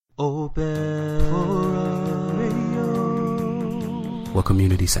Open for radio. What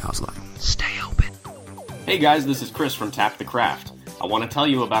community sounds like. Stay open. Hey guys, this is Chris from Tap the Craft. I want to tell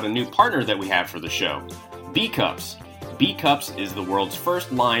you about a new partner that we have for the show, B-Cups. B-Cups is the world's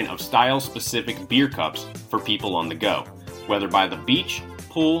first line of style-specific beer cups for people on the go. Whether by the beach,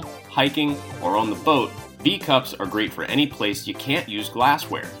 pool, hiking, or on the boat, B-Cups are great for any place you can't use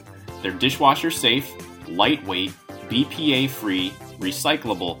glassware. They're dishwasher safe, lightweight, BPA-free,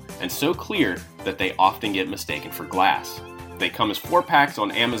 recyclable, and so clear that they often get mistaken for glass. They come as 4-packs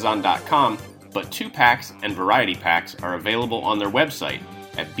on Amazon.com, but 2-packs and variety packs are available on their website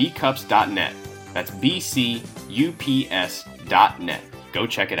at bcups.net. That's bcups.net. Go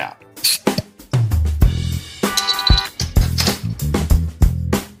check it out.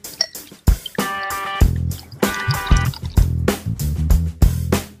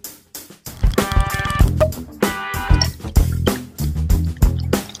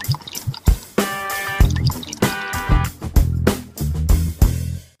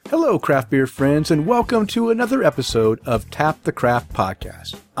 Hello, craft beer friends, and welcome to another episode of Tap the Craft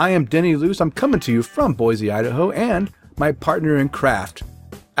Podcast. I am Denny Luce. I'm coming to you from Boise, Idaho, and my partner in craft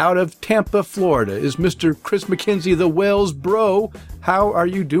out of Tampa, Florida, is Mr. Chris McKenzie, the Wells Bro. How are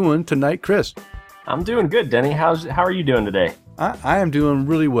you doing tonight, Chris? I'm doing good, Denny. How are you doing today? I am doing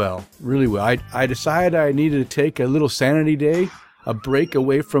really well, really well. I decided I needed to take a little sanity day, a break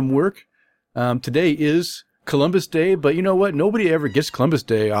away from work. Today is Columbus Day, but you know what? Nobody ever gets Columbus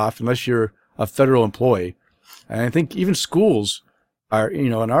Day off unless you're a federal employee. And I think even schools are,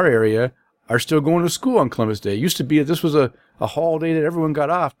 in our area, are still going to school on Columbus Day. It used to be that this was a holiday that everyone got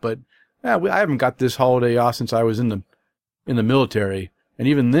off, but I haven't got this holiday off since I was in the military. And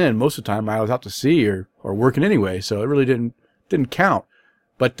even then, most of the time I was out to sea or working anyway, so it really didn't count.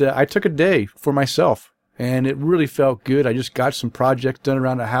 But I took a day for myself, and it really felt good. I just got some projects done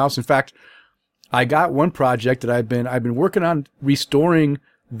around the house. In fact, I got one project that I've been working on restoring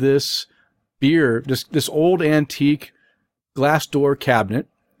this beer, this old antique glass door cabinet,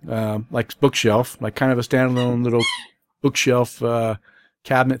 like bookshelf, like kind of a standalone little bookshelf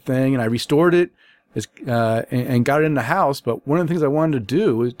cabinet thing, and I restored it and got it in the house. But one of the things I wanted to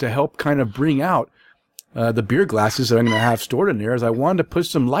do is to help kind of bring out the beer glasses that I'm going to have stored in there. Is I wanted to put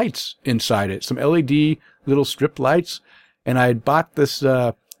some lights inside it, some LED little strip lights, and I had bought this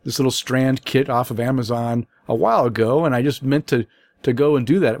little strand kit off of Amazon a while ago, and I just meant to go and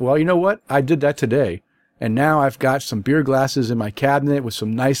do that. Well, you know what? I did that today. And now I've got some beer glasses in my cabinet with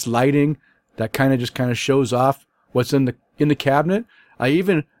some nice lighting that kind of shows off what's in the cabinet. I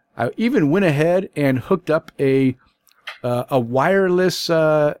even went ahead and hooked up a wireless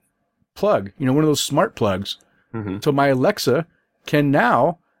plug, one of those smart plugs. Mm-hmm. So my Alexa can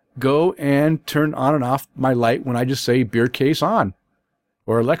now go and turn on and off my light when I just say beer case on.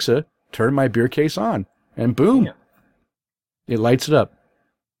 Or Alexa, turn my beer case on, and boom, It lights it up.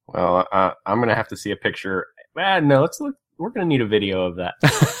 Well, I'm going to have to see a picture. No, let's look. We're going to need a video of that.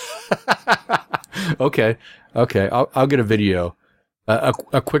 Okay. I'll get a video,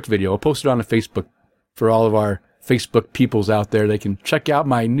 a quick video. I'll post it on the Facebook for all of our Facebook peoples out there. They can check out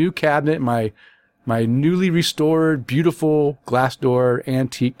my new cabinet, my newly restored, beautiful glass door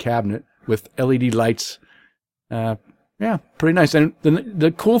antique cabinet with LED lights. Yeah, pretty nice. And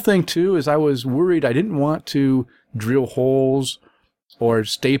the cool thing, too, is I was worried I didn't want to drill holes or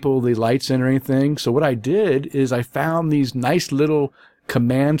staple the lights in or anything. So what I did is I found these nice little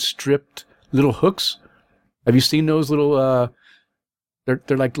command-stripped little hooks. Have you seen those little, they're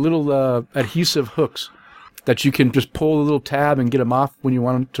like little adhesive hooks that you can just pull a little tab and get them off when you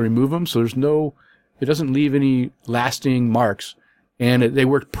want to remove them. So it doesn't leave any lasting marks. And they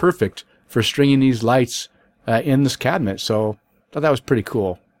work perfect for stringing these lights in this cabinet. So I thought that was pretty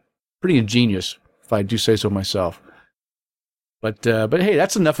cool. Pretty ingenious, if I do say so myself. But hey,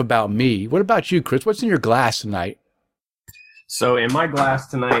 that's enough about me. What about you, Chris? What's in your glass tonight? So in my glass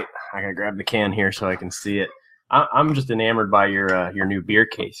tonight, I gotta grab the can here so I can see it. I'm just enamored by your new beer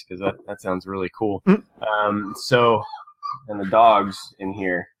case because that sounds really cool. And the dogs in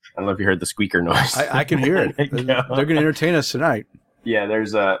here. I don't know if you heard the squeaker noise. I can hear it. They're going to entertain us tonight. Yeah,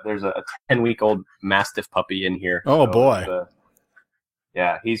 there's a 10-week-old Mastiff puppy in here. Oh, so boy.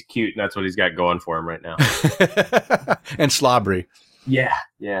 Yeah, he's cute, and that's what he's got going for him right now. And slobbery. Yeah.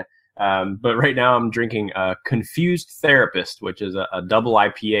 But right now I'm drinking Confused Therapist, which is a double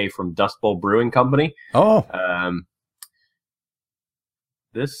IPA from Dust Bowl Brewing Company. Oh.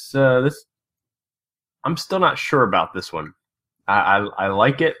 This I'm still not sure about this one. I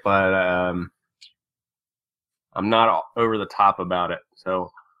like it, but I'm not over the top about it.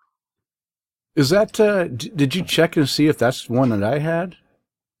 So, is that? Did you check and see if that's one that I had?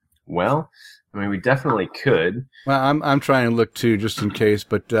 Well, I mean, we definitely could. Well, I'm trying to look too, just in case,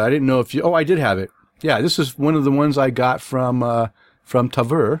 but I didn't know if you. Oh, I did have it. Yeah, this is one of the ones I got from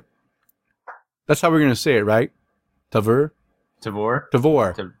Tavor. That's how we're going to say it, right? Tavor. Tavor.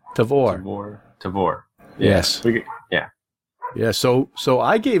 Tavor. Tavor. Tavor. Yes. Yeah. Yeah. So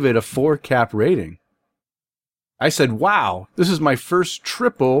I gave it a 4 cap rating. I said, "Wow, this is my first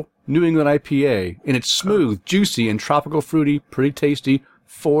triple New England IPA, and it's smooth, juicy, and tropical fruity, pretty tasty.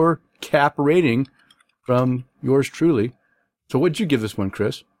 4 cap rating from yours truly." So what'd you give this one,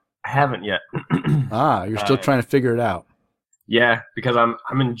 Chris? I haven't yet. You're still trying to figure it out. Yeah, because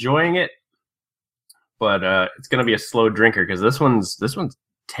I'm enjoying it, but it's gonna be a slow drinker because this one's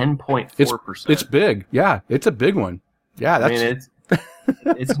 10.4%. It's big. Yeah, it's a big one. Yeah, that's.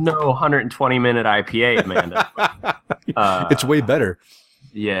 It's no 120-minute IPA, Amanda. It's way better.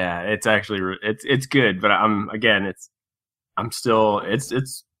 Yeah, it's actually it's good, but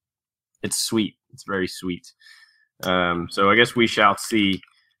it's sweet. It's very sweet. So I guess we shall see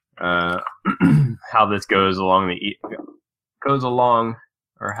how this goes along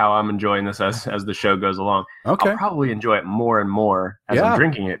or how I'm enjoying this as the show goes along. Okay. I'll probably enjoy it more and more as I'm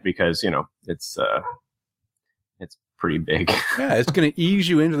drinking it because it's pretty big. Yeah, it's going to ease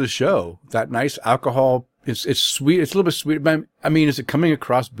you into the show. That nice alcohol. It's sweet. It's a little bit sweet. But I mean, is it coming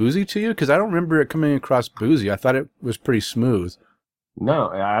across boozy to you? Because I don't remember it coming across boozy. I thought it was pretty smooth. No,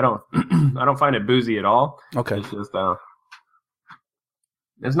 I don't. I don't find it boozy at all. Okay. It's just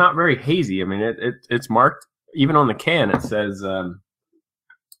it's not very hazy. I mean, it's marked even on the can. It says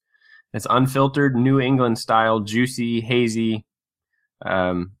it's unfiltered, New England style, juicy, hazy.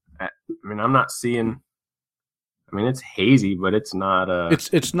 I mean, I'm not seeing. I mean, it's hazy, but it's not.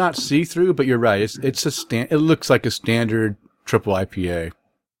 It's not see through, but you're right. It looks like a standard triple IPA.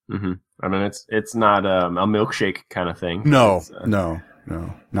 Mm-hmm. I mean, it's not a milkshake kind of thing. No,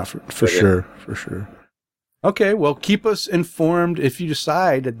 not for sure, for sure. Okay, well, keep us informed if you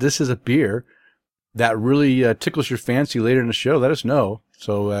decide that this is a beer that really tickles your fancy later in the show. Let us know.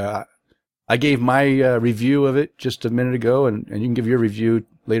 So I gave my review of it just a minute ago, and you can give your review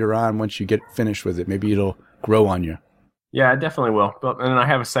later on once you get finished with it. Maybe it'll grow on you. Yeah, I definitely will. But and I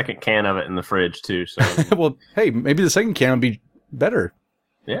have a second can of it in the fridge too. So well, hey, maybe the second can will be better.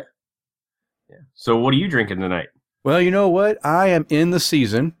 Yeah. So what are you drinking tonight? Well, you know what? I am in the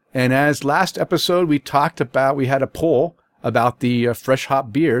season, and as last episode we had a poll about the fresh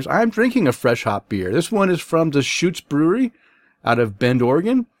hop beers. I'm drinking a fresh hop beer. This one is from the Schutz Brewery out of Bend,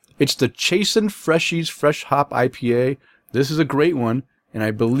 Oregon. It's the Chasen Freshies Fresh Hop IPA. This is a great one, and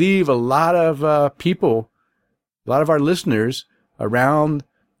I believe a lot of our listeners around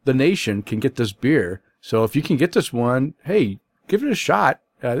the nation can get this beer. So if you can get this one, hey, give it a shot.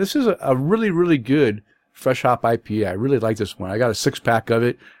 This is a really, really good fresh hop IPA. I really like this one. I got a 6-pack of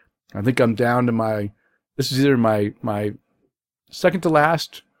it. I think I'm down to this is either my second to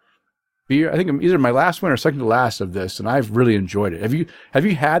last beer. I think I'm either my last one or second to last of this, and I've really enjoyed it. Have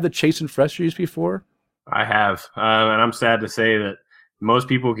you had the Chasen Freshies before? I have, and I'm sad to say that most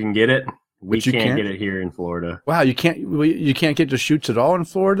people can get it. We can't get it here in Florida. Wow, you can't get the Schutz at all in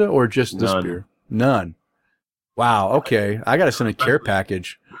Florida, or just this beer? None. Wow. Okay, I got to send a care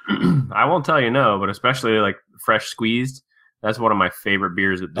package. I won't tell you no, but especially like fresh squeezed. That's one of my favorite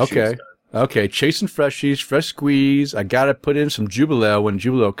beers at the Schutz. Okay, Chasen Freshies, fresh squeeze. I got to put in some Jubilee when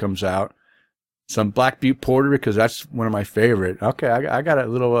Jubilee comes out. Some Black Butte Porter because that's one of my favorite. Okay, I got a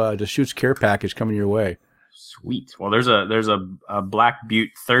little the Schutz care package coming your way. Sweet. Well, there's a Black Butte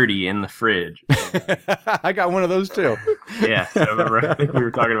 30 in the fridge. I got one of those too. Yeah, I think we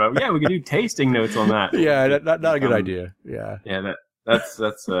were talking about. Yeah, we could do tasting notes on that. Yeah, not a good idea. Yeah. Yeah,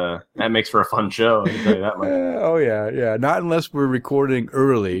 that makes for a fun show. I can tell you that much. Oh yeah. Not unless we're recording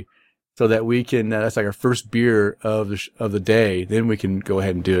early, so that we can. That's like our first beer of the day. Then we can go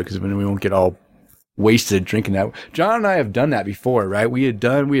ahead and do it because then we won't get all wasted drinking that. John and I have done that before, right?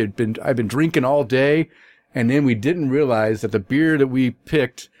 I've been drinking all day. And then we didn't realize that the beer that we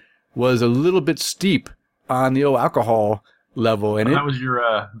picked was a little bit steep on the old alcohol level. And that was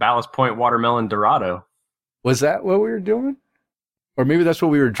your Ballast Point Watermelon Dorado. Was that what we were doing? Or maybe that's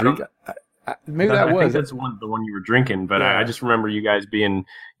what we were drinking. I think that's the one you were drinking. But yeah. I just remember you guys being,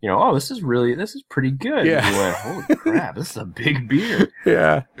 oh, this is pretty good. Yeah. And you went, holy crap, this is a big beer.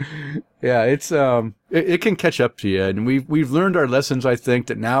 Yeah. Yeah, it's it can catch up to you. And we've learned our lessons, I think,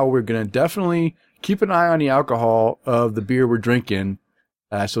 that now we're going to definitely keep an eye on the alcohol of the beer we're drinking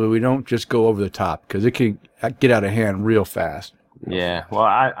so that we don't just go over the top because it can get out of hand real fast. Yeah. Well,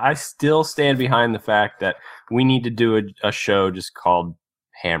 I still stand behind the fact that we need to do a show just called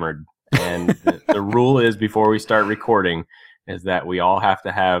Hammered. And the rule is before we start recording is that we all have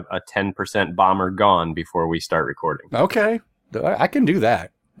to have a 10% bomber gone before we start recording. Okay. I can do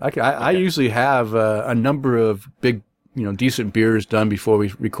that. I usually have a number of big, decent beers done before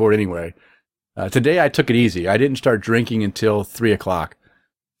we record anyway. Today I took it easy. I didn't start drinking until 3:00.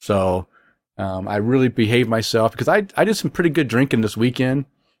 So I really behaved myself because I did some pretty good drinking this weekend.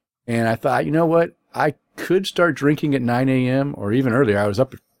 And I thought, you know what? I could start drinking at 9 a.m. or even earlier. I was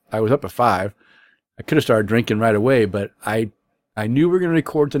up at 5. I could have started drinking right away, but I knew we were going to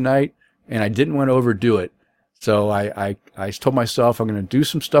record tonight, and I didn't want to overdo it. So I told myself I'm going to do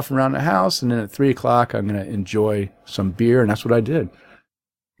some stuff around the house, and then at 3:00 I'm going to enjoy some beer, and that's what I did.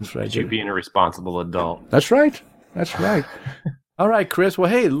 That's what I did. You being a responsible adult. That's right. That's right. All right, Chris.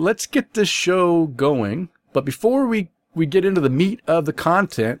 Well, hey, let's get this show going. But before we get into the meat of the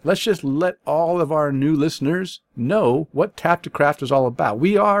content, let's just let all of our new listeners know what Tap the Craft is all about.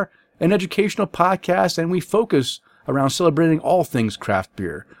 We are an educational podcast, and we focus around celebrating all things craft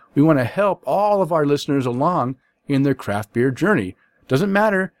beer. We want to help all of our listeners along in their craft beer journey. Doesn't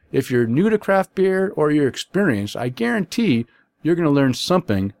matter if you're new to craft beer or you're experienced, I guarantee you're going to learn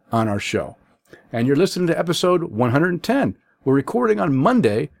something on our show. And you're listening to episode 110. We're recording on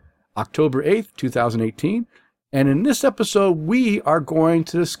Monday, October 8th, 2018. And in this episode, we are going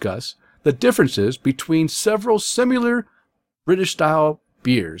to discuss the differences between several similar British-style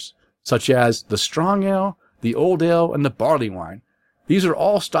beers, such as the strong ale, the old ale, and the barley wine. These are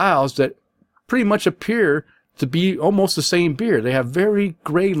all styles that pretty much appear to be almost the same beer. They have very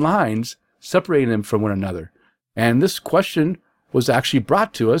gray lines separating them from one another. And this question was actually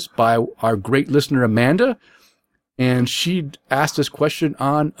brought to us by our great listener, Amanda. And she asked this question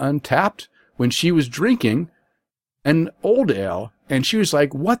on Untapped when she was drinking an old ale. And she was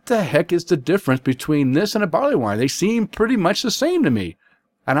like, what the heck is the difference between this and a barley wine? They seem pretty much the same to me.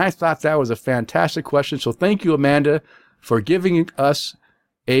 And I thought that was a fantastic question. So thank you, Amanda, for giving us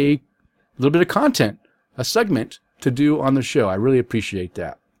a little bit of content, a segment to do on the show. I really appreciate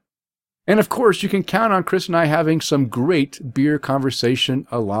that. And of course, you can count on Chris and I having some great beer conversation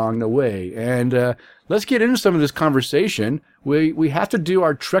along the way. And let's get into some of this conversation. We have to do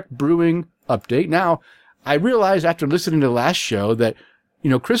our Trek Brewing update. Now, I realized after listening to the last show that,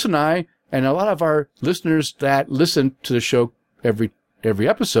 Chris and I and a lot of our listeners that listen to the show every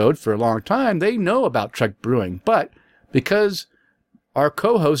episode for a long time, they know about Trek Brewing. But because our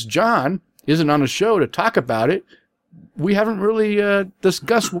co-host John isn't on the show to talk about it, we haven't really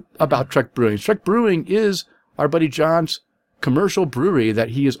discussed about Trek Brewing. Trek Brewing is our buddy John's commercial brewery that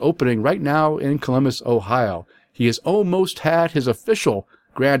he is opening right now in Columbus, Ohio. He has almost had his official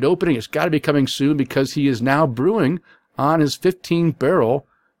grand opening. It's got to be coming soon because he is now brewing on his 15-barrel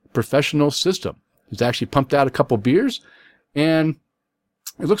professional system. He's actually pumped out a couple beers, and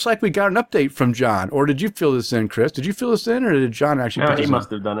it looks like we got an update from John. Or did you fill this in, Chris? Did you fill this in, or did John actually put this in? He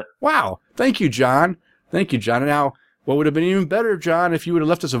must have done it. Wow. Thank you, John. Thank you, John. And now, what would have been even better, John, if you would have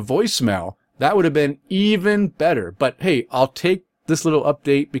left us a voicemail? That would have been even better. But hey, I'll take this little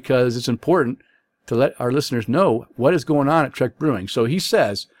update because it's important to let our listeners know what is going on at Trek Brewing. So he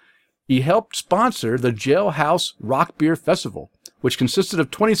says he helped sponsor the Jailhouse Rock Beer Festival, which consisted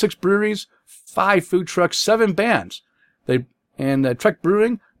of 26 breweries, 5 food trucks, 7 bands. Trek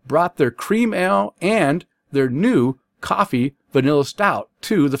Brewing brought their cream ale and their new coffee vanilla stout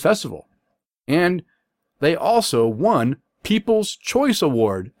to the festival. And they also won People's Choice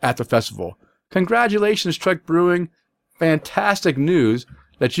Award at the festival. Congratulations, Trek Brewing. Fantastic news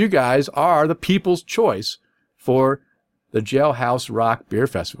that you guys are the People's Choice for the Jailhouse Rock Beer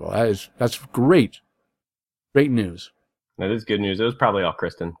Festival. That's great. Great news. That is good news. It was probably all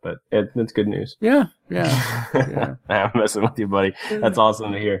Kristen, but it's good news. Yeah. I'm messing with you, buddy. That's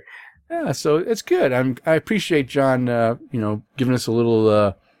awesome to hear. Yeah, so it's good. I appreciate John, giving us a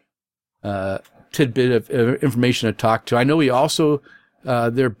little tidbit of information to talk to. I know he also,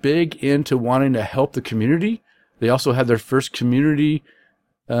 they're big into wanting to help the community. They also had their first community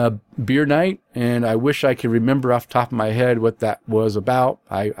beer night, and I wish I could remember off the top of my head what that was about.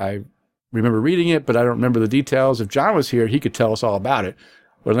 I remember reading it, but I don't remember the details. If John was here, he could tell us all about it.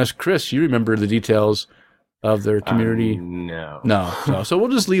 But unless, Chris, you remember the details of their community? No. So we'll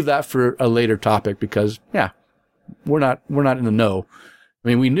just leave that for a later topic because, we're not in the know. I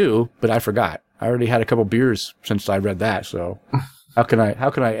mean, we knew, but I forgot. I already had a couple beers since I read that. So how can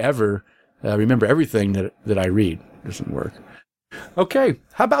I ever remember everything that I read? It doesn't work. Okay.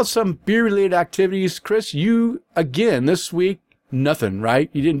 How about some beer-related activities? Chris, you, again, this week, nothing, right?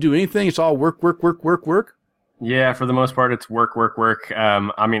 You didn't do anything. It's all work. Yeah, for the most part, it's work.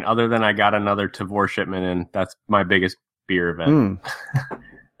 Other than I got another Tavour shipment in, that's my biggest beer event.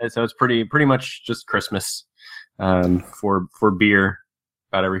 So it's pretty much just Christmas. for beer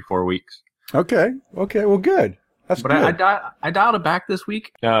about every 4 weeks. Okay. Well, good. That's But good. I dialed it back this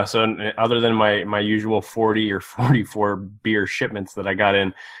week. So other than my usual 40 or 44 beer shipments that I got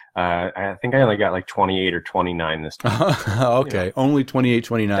in, I think I only got like 28 or 29 this time. Okay. Only 28,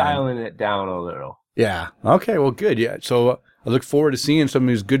 29. Dialing it down a little. Yeah. Okay. Well, good. Yeah. So I look forward to seeing some of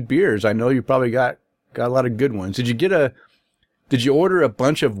these good beers. I know you probably got a lot of good ones. Did you order a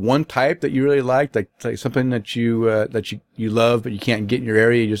bunch of one type that you really liked, like something that you love but you can't get in your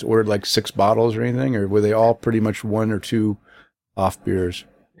area? You just ordered like 6 bottles or anything, or were they all pretty much 1 or 2 off beers?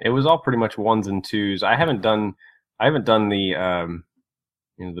 It was all pretty much 1s and 2s. I haven't done the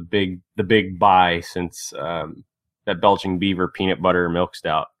the big buy since that Belching Beaver peanut butter milk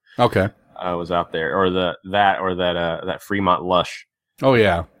stout. Okay. Was out there, or that Fremont Lush. Oh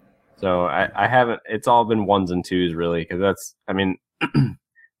yeah. So I haven't. It's all been 1s and 2s really, because that's. I mean,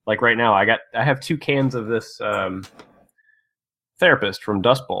 like right now, I have 2 cans of this Therapist from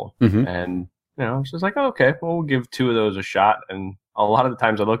Dust Bowl, and it's just like, oh, okay, well, we'll give 2 of those a shot. And a lot of the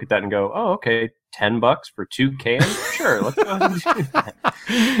times I look at that and go, oh, okay, $10 for 2 cans, sure, let's go ahead and do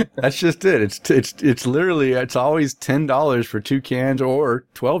that. That's just it. It's literally always $10 for 2 cans or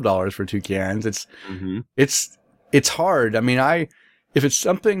 $12 for 2 cans. It's hard. I mean, if it's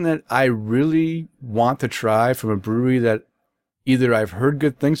something that I really want to try from a brewery that either I've heard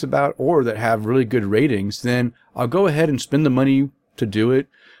good things about or that have really good ratings, then I'll go ahead and spend the money to do it.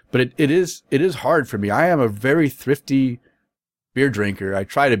 But it is hard for me. I am a very thrifty beer drinker. I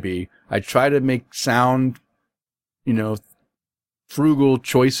try to be. I try to make sound, frugal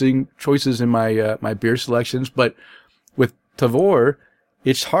choices in my my beer selections. But with Tavour,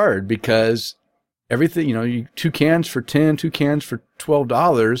 it's hard because everything, 2 cans for 10, 2 cans for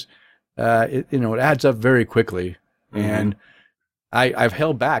 $12, it adds up very quickly. And I've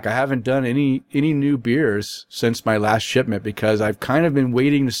held back. I haven't done any new beers since my last shipment because I've kind of been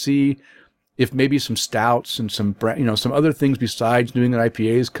waiting to see if maybe some stouts and some other things besides New England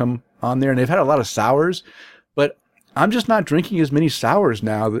IPAs come on there. And they've had a lot of sours, but I'm just not drinking as many sours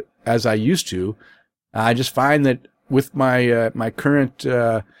now as I used to. I just find that with my my current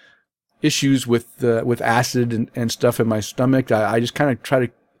issues with acid and stuff in my stomach, I just kind of try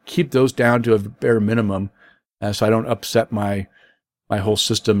to keep those down to a bare minimum, so I don't upset my whole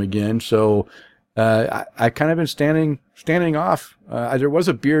system again. So I kind of been standing off. There was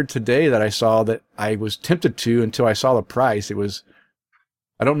a beer today that I saw that I was tempted to until I saw the price.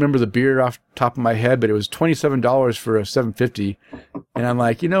 I don't remember the beer off the top of my head, but it was $27 for a 750, and I'm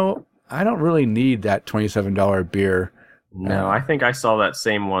like, I don't really need that $27 beer. No, I think I saw that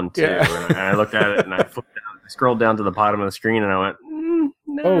same one too. Yeah. And I looked at it and I scrolled down to the bottom of the screen and I went,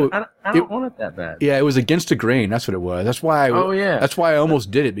 no, I don't want it that bad. Yeah, it was against the grain. That's what it was. That's why. That's why I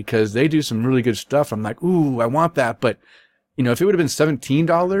almost did it, because they do some really good stuff. I'm like, ooh, I want that. But if it would have been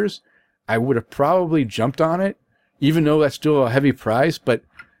 $17, I would have probably jumped on it, even though that's still a heavy price. But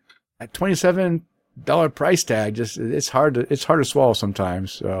at $27 price tag, it's hard to swallow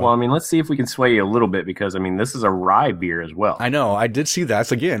sometimes. So. Well, I mean, let's see if we can sway you a little bit, because this is a rye beer as well. I know, I did see that.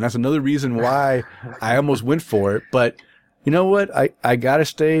 That's another reason why I almost went for it. But you know what? I gotta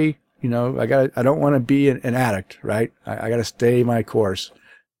stay. I don't want to be an addict, right? I gotta stay my course,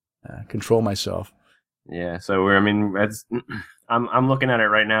 control myself. Yeah. So I'm looking at it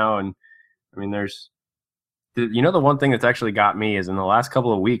right now, and I mean, there's, the one thing that's actually got me is in the last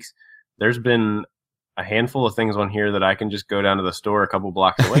couple of weeks, there's been a handful of things on here that I can just go down to the store a couple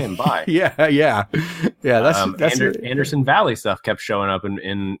blocks away and buy. yeah. That's Anderson Valley stuff kept showing up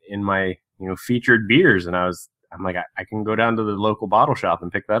in my featured beers, and I'm like, I can go down to the local bottle shop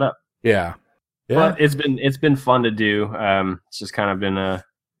and pick that up. Yeah. But it's been fun to do. It's just kind of been a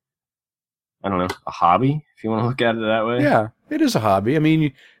hobby, if you want to look at it that way. Yeah, it is a hobby. I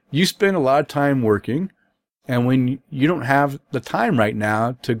mean, you spend a lot of time working. And when you don't have the time right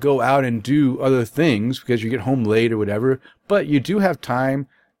now to go out and do other things because you get home late or whatever, but you do have time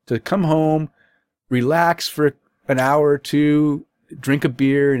to come home, relax for an hour or two, drink a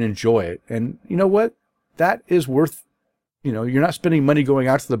beer and enjoy it. And you know what? That is worth, you're not spending money going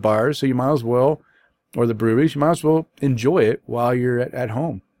out to the bars, so you might as well, or the breweries, you might as well enjoy it while you're at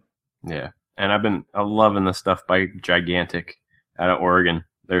home. Yeah. And I'm loving the stuff by Gigantic out of Oregon.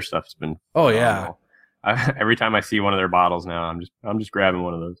 Their stuff's been phenomenal. Every time I see one of their bottles now, I'm just grabbing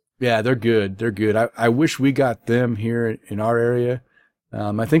one of those. Yeah, they're good. They're good. I wish we got them here in our area.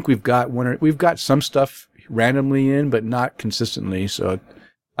 I think we've got some stuff randomly in, but not consistently. So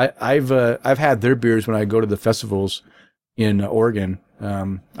I've had their beers when I go to the festivals in Oregon.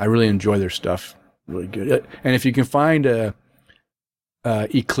 I really enjoy their stuff. Really good. And if you can find a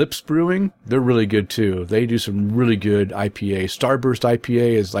Eclipse Brewing, they're really good too. They do some really good IPA. Starburst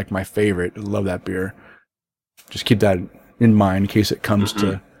IPA is like my favorite. I love that beer. Just keep that in mind in case it comes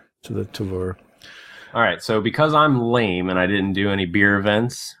to the lure. All right, so because I'm lame and I didn't do any beer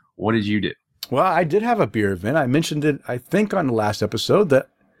events, what did you do? Well, I did have a beer event. I mentioned it, I think, on the last episode that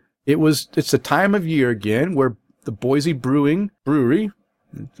it's the time of year again where the Boise Brewery,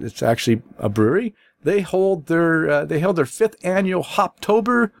 it's actually a brewery, they held their 5th annual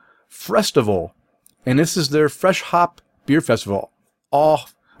Hoptober Festival. And this is their fresh hop beer festival.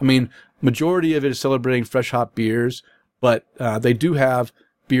 Majority of it is celebrating fresh hop beers, but they do have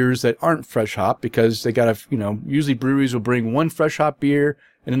beers that aren't fresh hop because they got to, usually breweries will bring one fresh hop beer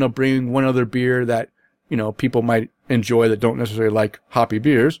and then they'll bring one other beer that, people might enjoy that don't necessarily like hoppy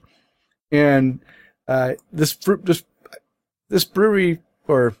beers. And this brewery,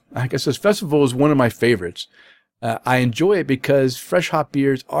 or I guess this festival, is one of my favorites. I enjoy it because fresh hop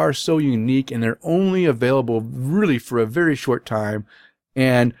beers are so unique and they're only available really for a very short time.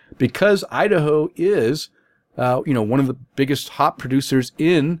 And because Idaho is, one of the biggest hop producers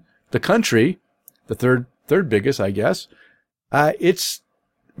in the country, the third biggest, I guess, it's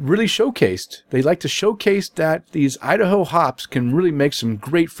really showcased. They like to showcase that these Idaho hops can really make some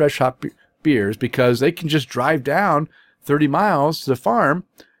great fresh hop beers because they can just drive down 30 miles to the farm,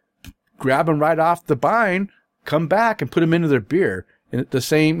 grab them right off the vine, come back and put them into their beer. And the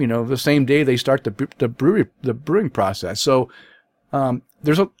same day they start the brewing process. So,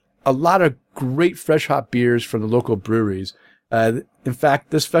 there's a lot of great fresh hop beers from the local breweries. In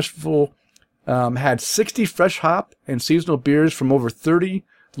fact, this festival, had 60 fresh hop and seasonal beers from over 30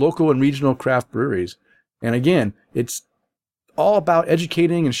 local and regional craft breweries. And again, it's all about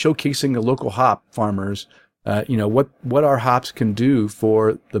educating and showcasing the local hop farmers, what our hops can do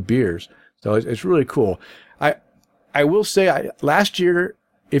for the beers. So it's really cool. I will say last year,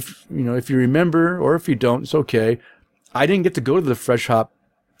 if you remember, or if you don't, it's okay. I didn't get to go to the fresh hop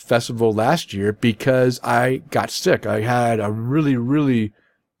festival last year because I got sick. I had a really, really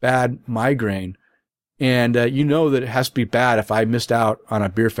bad migraine. And that it has to be bad if I missed out on a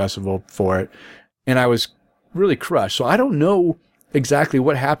beer festival for it. And I was really crushed. So I don't know exactly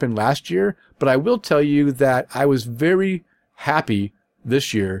what happened last year, but I will tell you that I was very happy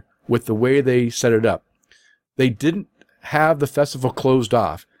this year with the way they set it up. They didn't have the festival closed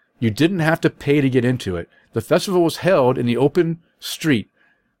off. You didn't have to pay to get into it. The festival was held in the open street,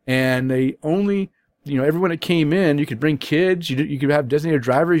 and they only, everyone that came in, you could bring kids, you could have designated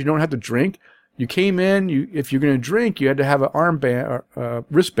drivers, you don't have to drink. You came in, if you're going to drink, you had to have an armband or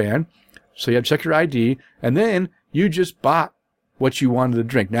wristband, so you had to check your ID, and then you just bought what you wanted to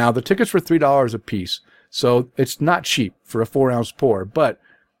drink. Now, the tickets were $3 a piece, so it's not cheap for a 4-ounce pour, but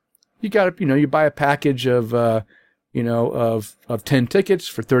you got to, you buy a package of 10 tickets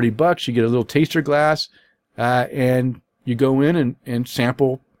for $30. You get a little taster glass, and you go in and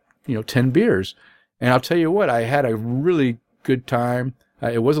sample, 10 beers. And I'll tell you what, I had a really good time.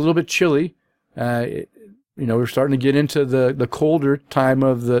 It was a little bit chilly. We're starting to get into the colder time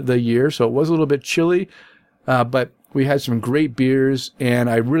of the year, so it was a little bit chilly, but we had some great beers,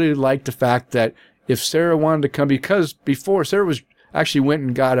 and I really liked the fact that if Sarah wanted to come, because before Sarah went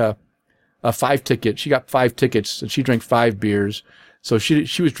and got a 5 ticket. She got 5 tickets and she drank 5 beers. So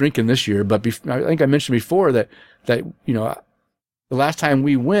she was drinking this year, but I think I mentioned before that the last time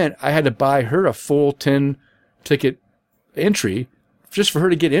we went, I had to buy her a full 10 ticket entry just for her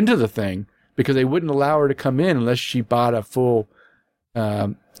to get into the thing because they wouldn't allow her to come in unless she bought a full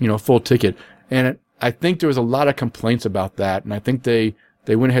ticket. And I think there was a lot of complaints about that. And I think they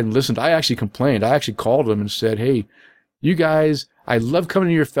went ahead and listened. I actually complained. I actually called them and said, "Hey, you guys, I love coming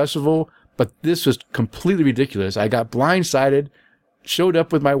to your festival, but this was completely ridiculous. I got blindsided, showed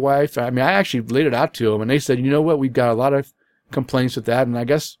up with my wife. I actually laid it out to them, and they said, you know what, we've got a lot of complaints with that, and I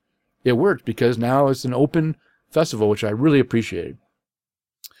guess it worked because now it's an open festival, which I really appreciated."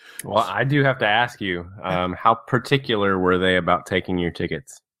 Well, I do have to ask you, how particular were they about taking your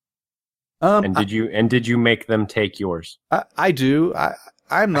tickets? And did you make them take yours? I do.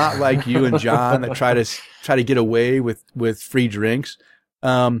 I'm not like you and John that try to get away with free drinks.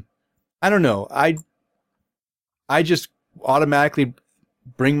 I don't know. I just automatically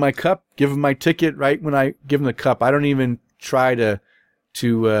bring my cup, give them my ticket right when I give them the cup. I don't even try to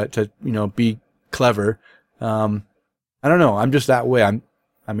be clever. I don't know. I'm just that way.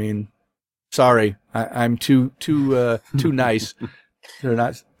 Sorry. I'm too nice. They're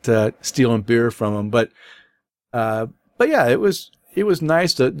not stealing beer from them, but yeah, it was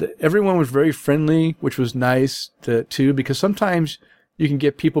nice. Everyone was very friendly, which was nice too, because sometimes you can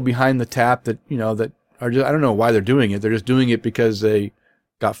get people behind the tap that are just, I don't know why they're doing it. They're just doing it because they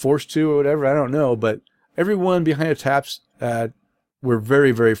got forced to or whatever. I don't know. But everyone behind the taps were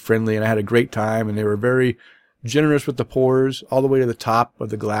very, very friendly, and I had a great time, and they were very generous with the pours all the way to the top of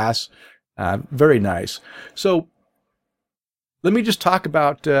the glass. Very nice. So let me just talk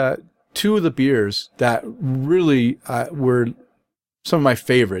about two of the beers that really were some of my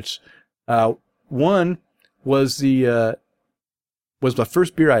favorites. One was the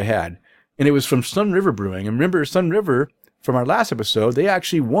first beer I had, and it was from Sun River Brewing. And remember, Sun River, from our last episode, they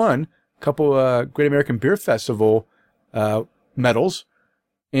actually won a couple Great American Beer Festival medals,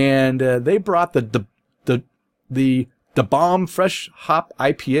 and they brought the Bomb Fresh Hop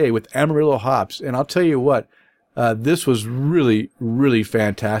IPA with Amarillo hops. And I'll tell you what, this was really, really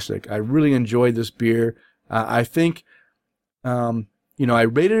fantastic. I really enjoyed this beer. I think, I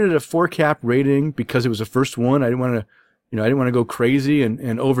rated it a 4-cap rating because it was the first one. I didn't want to go crazy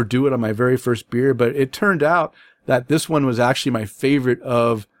and overdo it on my very first beer, but it turned out that this one was actually my favorite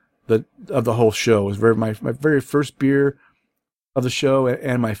of the whole show. It was my very first beer of the show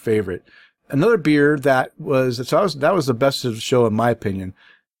and my favorite. Another beer that was the best of the show in my opinion.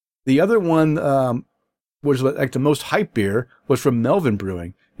 The other one was like the most hype beer was from Melvin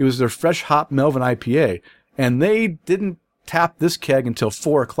Brewing. It was their Fresh Hop Melvin IPA, and they didn't tap this keg until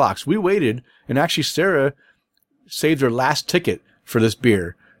 4:00. So we waited, and actually Sarah saved her last ticket for this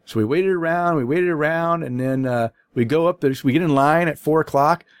beer. So we waited around, and then we go up there. So we get in line at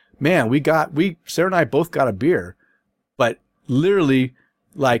 4:00. Man, Sarah and I both got a beer, but literally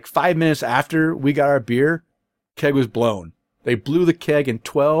like 5 minutes after we got our beer, keg was blown. They blew the keg in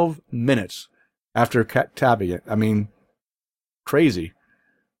 12 minutes after tapping it. I mean, crazy.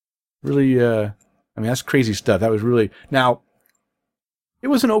 Really, that's crazy stuff. That was really... Now, it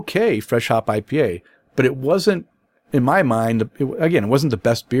was an okay Fresh Hop IPA, but it wasn't, in my mind, it wasn't the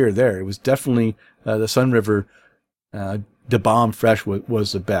best beer there. It was definitely the Sun River De Bomb Fresh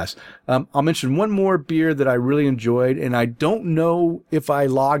was the best. I'll mention one more beer that I really enjoyed, and I don't know if I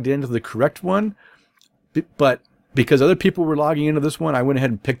logged into the correct one, but because other people were logging into this one, I went ahead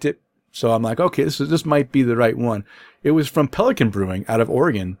and picked it. So I'm like, okay, this might be the right one. It was from Pelican Brewing out of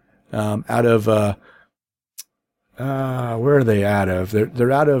Oregon, where are they out of?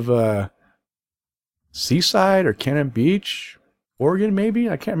 They're out of Seaside or Cannon Beach, Oregon, maybe.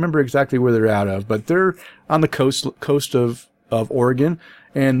 I can't remember exactly where they're out of, but they're on the coast of Oregon,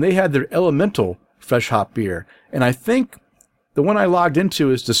 and they had their Elemental Fresh Hop beer. And I think the one I logged into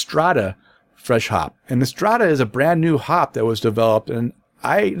is the Strata Fresh Hop, and the Strata is a brand new hop that was developed, and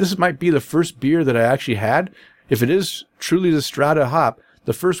this might be the first beer that I actually had. If it is truly the Strata hop,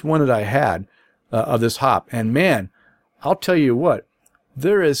 the first one that I had of this hop. And man, I'll tell you what,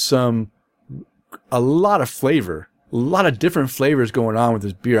 there is a lot of flavor, a lot of different flavors going on with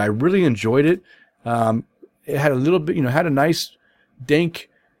this beer. I really enjoyed it. It had a little bit, had a nice dank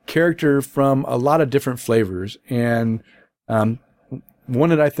character from a lot of different flavors. And one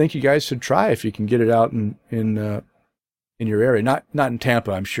that I think you guys should try if you can get it out in your area. Not in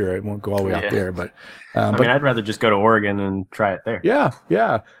Tampa, I'm sure. It won't go all the way out there, but I'd rather just go to Oregon and try it there. Yeah.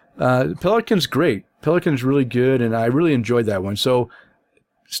 Pelican's great. Pelican's really good, and I really enjoyed that one. So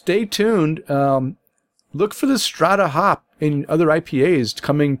stay tuned. Look for the Strata hop in other IPAs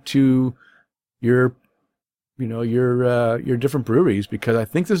coming to your different breweries, because I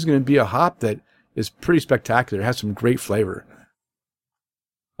think this is going to be a hop that is pretty spectacular. It has some great flavor.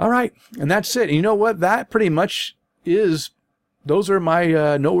 All right, and that's it. And you know what? That pretty much those are my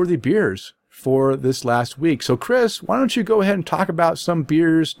noteworthy beers for this last week. So Chris, why don't you go ahead and talk about some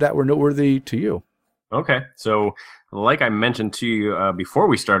beers that were noteworthy to you? Okay. So like I mentioned to you before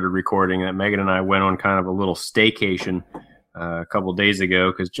we started recording, that Megan and I went on kind of a little staycation a couple days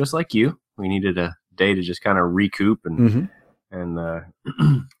ago, because just like you, we needed a day to just kind of recoup and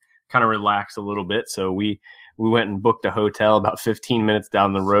kind of relax a little bit. So we went and booked a hotel about 15 minutes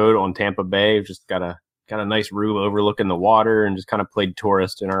down the road on Tampa Bay. We've just got a nice room overlooking the water, and just kind of played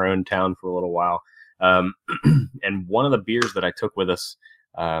tourist in our own town for a little while. And one of the beers that I took with us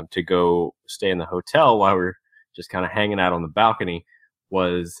to go stay in the hotel while we were just kind of hanging out on the balcony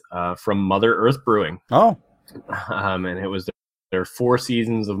was from Mother Earth Brewing. Oh. And it was their 4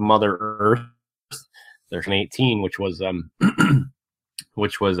 Seasons of Mother Earth. There's an 18, which was an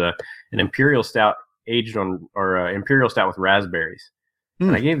imperial stout aged on, or imperial stout with raspberries.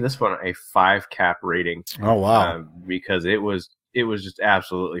 And I gave this one a 5-cap rating. Oh wow! Because it was just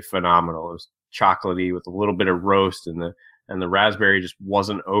absolutely phenomenal. It was chocolatey with a little bit of roast, and the raspberry just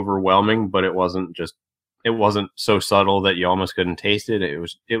wasn't overwhelming, but it wasn't so subtle that you almost couldn't taste it. It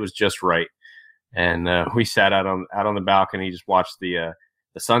was just right. And we sat out on the balcony, just watched the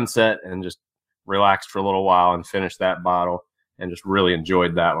sunset, and just relaxed for a little while and finished that bottle and just really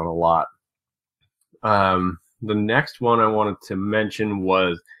enjoyed that one a lot. The next one I wanted to mention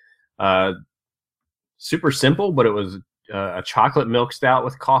was super simple, but it was a chocolate milk stout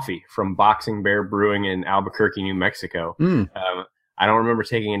with coffee from Boxing Bear Brewing in Albuquerque, New Mexico. I don't remember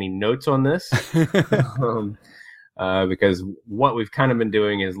taking any notes on this because what we've kind of been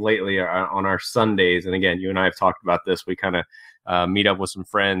doing is lately on our Sundays, and again, you and I have talked about this, we kind of meet up with some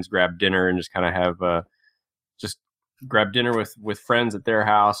friends, grab dinner, and just kind of have just grab dinner with friends at their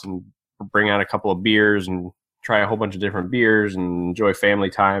house and bring out a couple of beers and try a whole bunch of different beers and enjoy family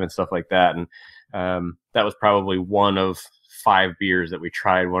time and stuff like that. And that was probably one of 5 beers that we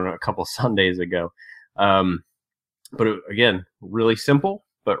tried a couple Sundays ago. But again, really simple,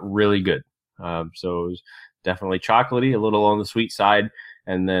 but really good. So it was definitely chocolatey, a little on the sweet side,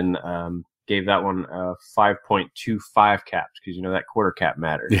 and then gave that one 5.25 caps because that quarter cap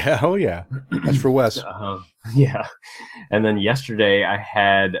matters. Yeah, oh yeah, that's for Wes. Yeah, and then yesterday I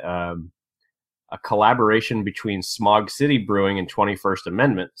had a collaboration between Smog City Brewing and 21st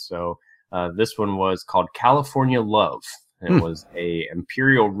Amendment. So this one was called California Love. It was a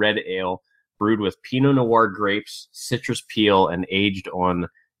imperial red ale brewed with Pinot Noir grapes, citrus peel, and aged on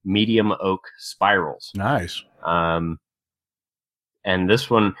medium oak spirals. Nice. And this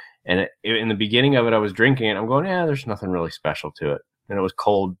one, in the beginning of it, I was drinking it. I'm going, there's nothing really special to it. And it was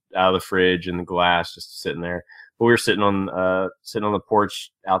cold out of the fridge in the glass, just sitting there. But we were sitting on the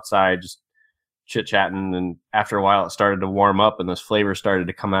porch outside, just chit-chatting. And after a while, it started to warm up, and those flavors started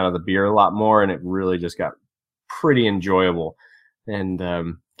to come out of the beer a lot more. And it really just got pretty enjoyable. And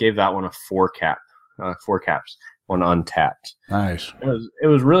gave that one a 4 caps, one untapped. Nice. It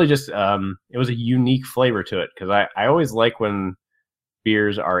was really just it was a unique flavor to it because I always like when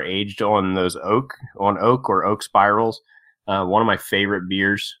beers are aged on those oak or oak spirals. One of my favorite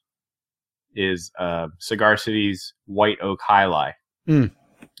beers is Cigar City's White Oak High Life. And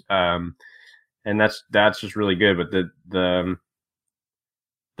that's just really good. But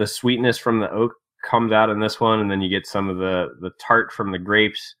the sweetness from the oak comes out in this one, and then you get some of the tart from the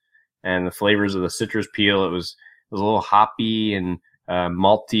grapes and the flavors of the citrus peel. It was a little hoppy and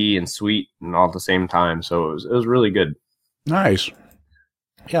malty and sweet and all at the same time. So it was really good. Nice.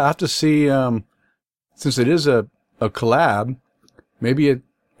 Yeah, I have to see. Since it is a collab, maybe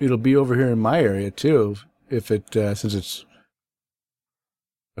it'll be over here in my area too. If it since it's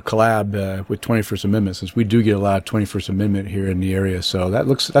a collab with 21st Amendment, since we do get a lot of 21st Amendment here in the area. So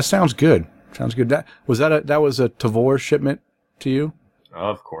that sounds good. Sounds good. That was a Tavour shipment to you?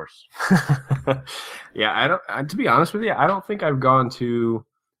 Of course. Yeah, to be honest with you, I don't think I've gone to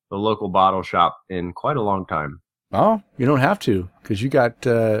the local bottle shop in quite a long time. Oh, you don't have to, because you got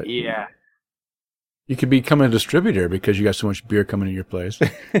yeah. You could become a distributor because you got so much beer coming to your place.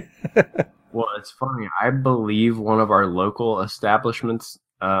 Well, it's funny. I believe one of our local establishments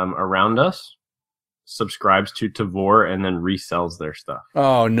around us subscribes to Tavour and then resells their stuff.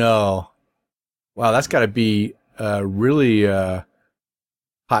 Oh no! Wow, that's got to be really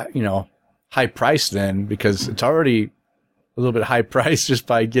high price then, because it's already a little bit high price just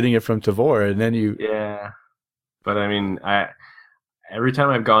by getting it from Tavour, and then you. Yeah, but I mean, every time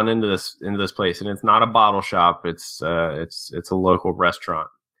I've gone into this place, and it's not a bottle shop, it's a local restaurant.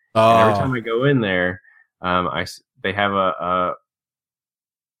 Oh. And every time I go in there, they have a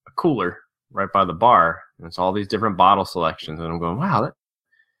cooler right by the bar, and it's all these different bottle selections, and I'm going, wow,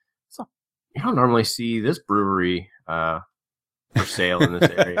 you don't normally see this brewery for sale in this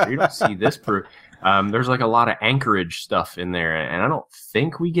area. You don't see this brew. There's like a lot of Anchorage stuff in there, and I don't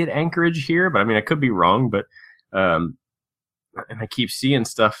think we get Anchorage here, but I mean, I could be wrong, but and I keep seeing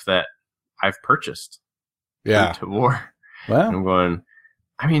stuff that I've purchased. Yeah. Tavour. Well, I'm going,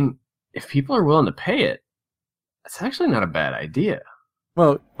 I mean, if people are willing to pay it, it's actually not a bad idea.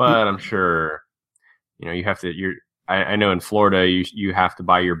 Well, but I'm sure, you have to. I know in Florida you have to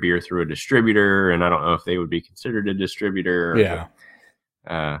buy your beer through a distributor, and I don't know if they would be considered a distributor.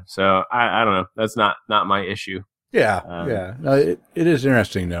 Yeah. So I don't know. That's not my issue. Yeah. Yeah. No, it is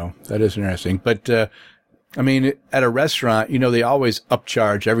interesting though. That is interesting. But I mean, at a restaurant, they always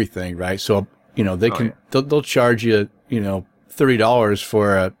upcharge everything, right? So they'll charge you $30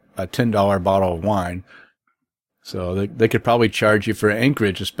 for a $10 bottle of wine. So they could probably charge you for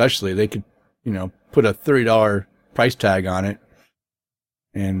Anchorage, especially. They could, put a $30 price tag on it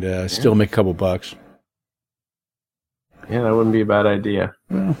and still make a couple bucks. Yeah, that wouldn't be a bad idea.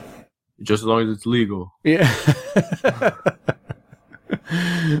 Well, just as long as it's legal. Yeah.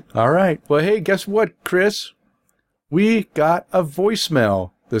 All right. Well, hey, guess what, Chris? We got a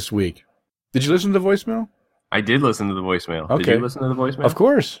voicemail this week. Did you listen to the voicemail? I did listen to the voicemail. Okay. Did you listen to the voicemail? Of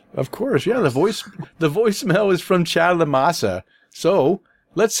course. Yeah, the voicemail is from Chad Lamassa. So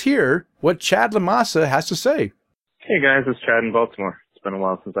let's hear what Chad Lamassa has to say. Hey guys, it's Chad in Baltimore. It's been a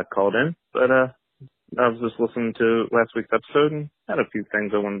while since I called in, but I was just listening to last week's episode and had a few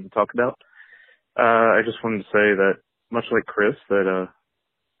things I wanted to talk about. I just wanted to say that, much like Chris, that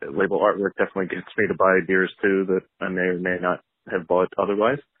label artwork definitely gets me to buy beers too that I may or may not have bought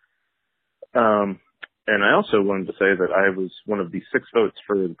otherwise. And I also wanted to say that I was one of the 6 votes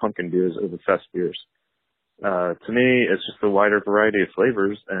for the pumpkin beers over fest beers. To me, it's just a wider variety of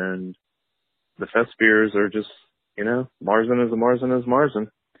flavors, and the fest beers are just, Marzen is a Marzen is Marzen.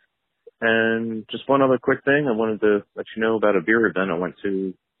 And just one other quick thing, I wanted to let you know about a beer event I went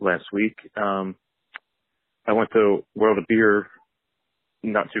to last week. I went to World of Beer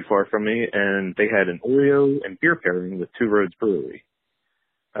not too far from me, and they had an Oreo and beer pairing with Two Roads Brewery.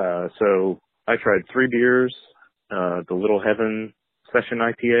 So I tried 3 beers, the Little Heaven Session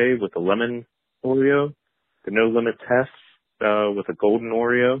IPA with a lemon Oreo, the No Limits Hef with a golden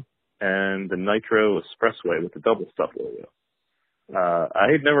Oreo, and the Nitro Espressway with a double stuffed Oreo.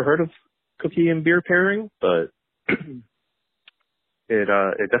 I had never heard of cookie and beer pairing, but it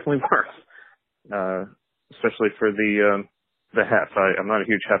definitely works, especially for the Hef. I'm not a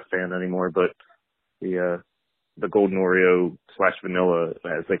huge Hef fan anymore, but the golden Oreo / vanilla,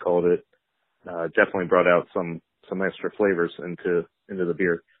 as they called it, definitely brought out some extra flavors into the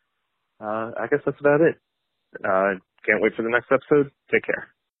beer. I guess that's about it. Can't wait for the next episode. Take care.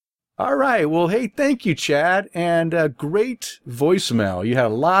 All right. Well, hey, thank you, Chad. And great voicemail. You had a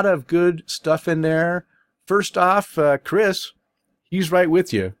lot of good stuff in there. First off, Chris, he's right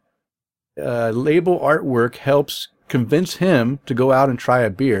with you. Label artwork helps convince him to go out and try a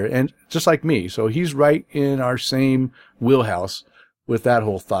beer, and just like me. So he's right in our same wheelhouse with that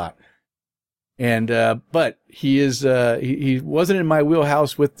whole thought. And but he wasn't in my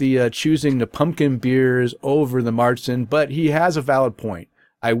wheelhouse with the choosing the pumpkin beers over the Marzen, but he has a valid point.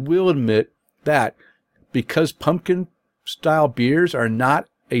 I will admit that because pumpkin style beers are not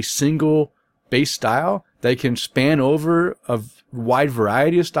a single base style, they can span over a wide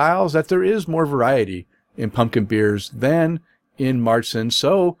variety of styles, that there is more variety in pumpkin beers than in Marzen.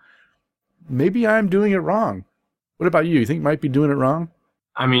 So maybe I'm doing it wrong. What about you? You think you might be doing it wrong?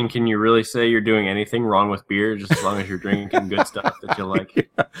 I mean, can you really say you're doing anything wrong with beer just as long as you're drinking good stuff that you like?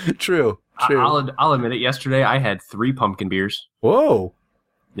 Yeah, true. I'll admit it. Yesterday, I had 3 pumpkin beers. Whoa.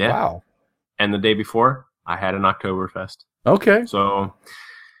 Yeah. Wow. And the day before, I had an Oktoberfest. Okay. So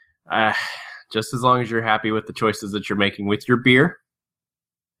just as long as you're happy with the choices that you're making with your beer,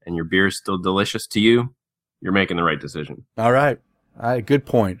 and your beer is still delicious to you, you're making the right decision. All right. Good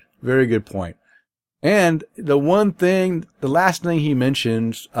point. Very good point. And the last thing he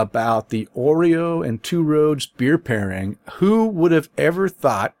mentions about the Oreo and Two Roads beer pairing, who would have ever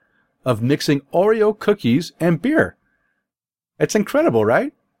thought of mixing Oreo cookies and beer? It's incredible,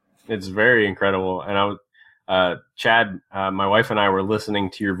 right? It's very incredible. And Chad, my wife and I were listening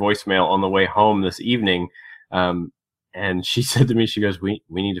to your voicemail on the way home this evening. And she said to me, she goes, we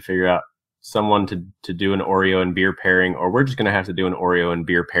need to figure out someone to do an Oreo and beer pairing, or we're just going to have to do an Oreo and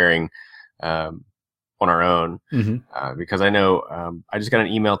beer pairing on our own. Mm-hmm. Because I know I just got an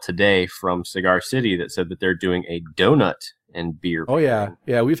email today from Cigar City that said that they're doing a donut and beer pairing. Oh,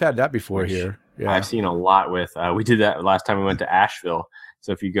 yeah. We've had that before here. Yeah. I've seen a lot with, we did that last time we went to Asheville.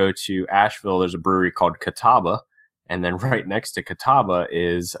 So if you go to Asheville, there's a brewery called Catawba. And then right next to Catawba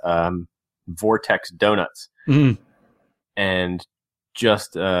is Vortex Donuts. Mm-hmm. And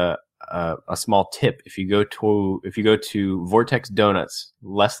just a small tip: if you go to Vortex Donuts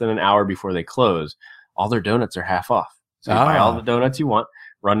less than an hour before they close, all their donuts are half off. So you buy all the donuts you want,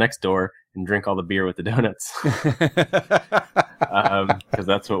 run next door, and drink all the beer with the donuts. Because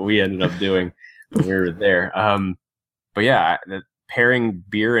that's what we ended up doing when we were there. But yeah, pairing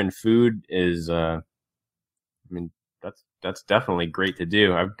beer and food is, that's definitely great to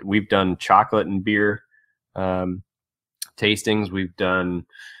do. We've done chocolate and beer tastings. We've done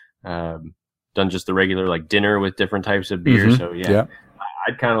just the regular like dinner with different types of beer. Mm-hmm. So yeah.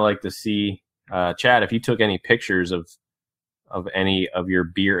 I'd kind of like to see Chad, if you took any pictures of any of your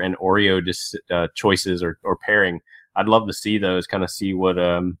beer and Oreo choices or pairing. I'd love to see those, kind of see what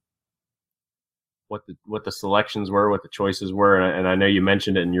the selections were, what the choices were, and I know you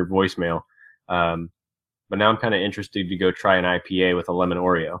mentioned it in your voicemail. But now I'm kind of interested to go try an IPA with a lemon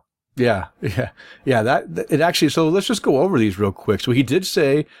Oreo. Yeah. That it actually. So let's just go over these real quick. So he did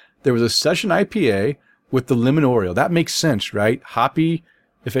say there was a session IPA with the lemon Oreo. That makes sense, right? Hoppy.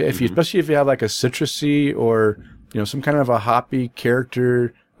 If you, especially if you have like a citrusy or some kind of a hoppy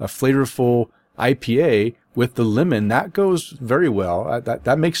character, a flavorful IPA with the lemon. That goes very well.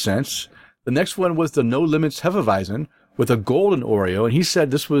 That makes sense. The next one was the No Limits Hefeweizen with a golden Oreo, and he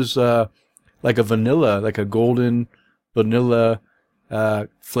said this was like a golden vanilla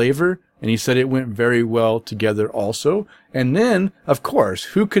flavor, and he said it went very well together also. And then, of course,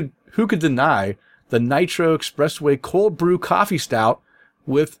 who could deny the Nitro Expressway Cold Brew Coffee Stout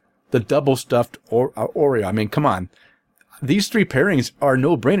with the double stuffed Oreo? I mean, come on. These three pairings are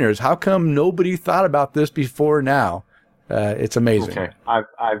no-brainers. How come nobody thought about this before now? It's amazing. Okay,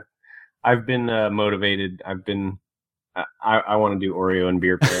 I've been motivated. I want to do Oreo and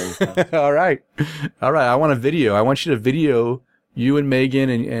beer pairing. All right. I want a video. I want you to video you and Megan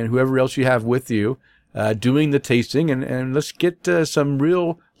and whoever else you have with you doing the tasting, and let's get some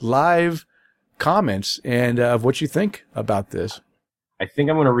real live comments and of what you think about this. I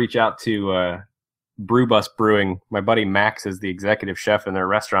think I'm going to reach out to Brewbus Brewing. My buddy Max is the executive chef in their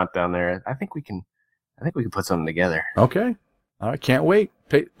restaurant down there. I think we can put something together. Okay. All right. Can't wait.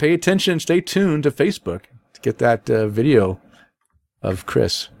 Pay attention. Stay tuned to Facebook to get that video of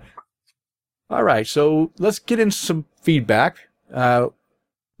Chris. All right. So let's get into some feedback.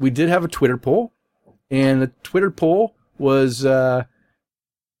 We did have a Twitter poll, and the Twitter poll was this.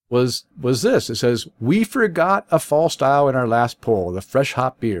 It says, we forgot a fall style in our last poll, the fresh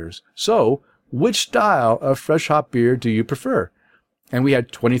hop beers. So which style of fresh hop beer do you prefer? And we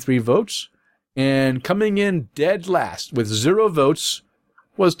had 23 votes, and coming in dead last with 0 votes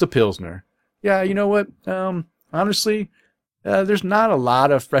was the Pilsner. Yeah, you know what? Honestly, there's not a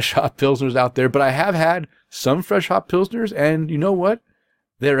lot of fresh hop Pilsners out there, but I have had some fresh hop Pilsners, and you know what?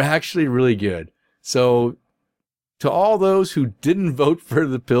 They're actually really good. So to all those who didn't vote for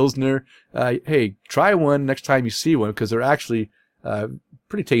the Pilsner, hey, try one next time you see one, because they're actually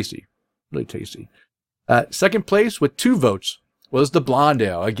pretty tasty. Really tasty. Second place with 2 votes was the Blonde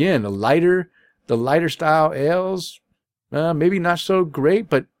Ale. Again, the lighter style ales, maybe not so great,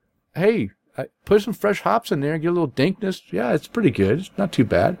 but hey, put some fresh hops in there and get a little dankness. Yeah, it's pretty good. It's not too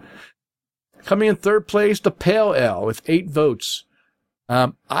bad. Coming in third place, the Pale Ale with 8 votes.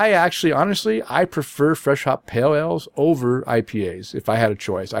 I prefer fresh hop pale ales over IPAs if I had a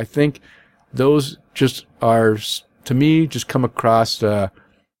choice. I think those just are, to me, just come across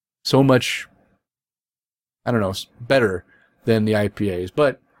so much, I don't know, better than the IPAs.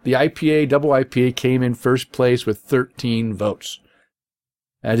 But the IPA, double IPA, came in first place with 13 votes.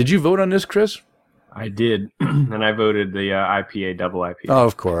 Did you vote on this, Chris? I did, and I voted the IPA, double IPA. Oh,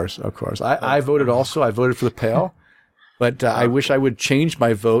 of course. I voted also. I voted for the pale. But I wish I would change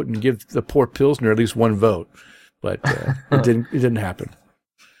my vote and give the poor Pilsner at least 1 vote. But it didn't happen.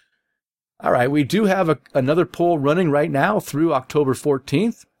 All right, we do have another poll running right now through October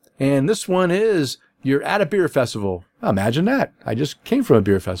 14th. And this one is, you're at a beer festival. Imagine that. I just came from a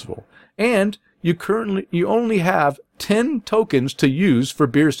beer festival. And you only have 10 tokens to use for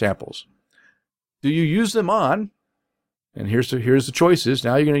beer samples. Do you use them on? And here's the choices.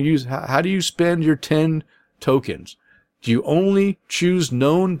 Now you're going to use, how do you spend your 10 tokens? Do you only choose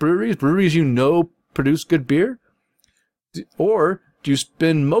known breweries you know produce good beer? Or do you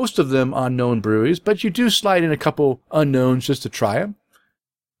spend most of them on known breweries, but you do slide in a couple unknowns just to try them?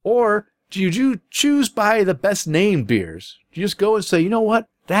 Or do you choose by the best named beers? Do you just go and say, you know what?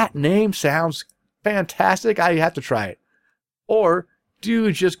 That name sounds fantastic. I have to try it. Or do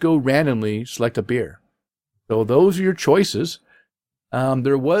you just go randomly select a beer? So those are your choices.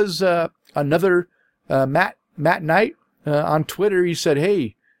 There was another Matt Knight on Twitter. He said,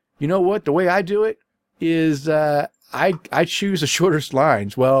 hey, you know what? The way I do it is I choose the shortest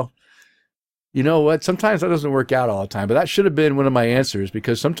lines. Well, you know what? Sometimes that doesn't work out all the time, but that should have been one of my answers,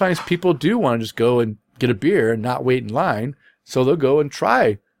 because sometimes people do want to just go and get a beer and not wait in line. So they'll go and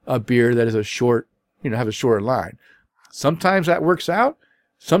try a beer that is a short, have a shorter line. Sometimes that works out.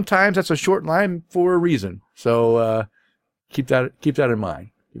 Sometimes that's a short line for a reason. So keep that in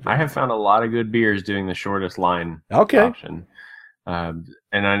mind. I have found a lot of good beers doing the shortest line option. And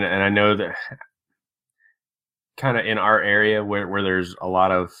I know that kind of in our area where there's a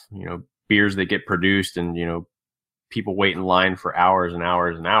lot of, beers that get produced and, people wait in line for hours and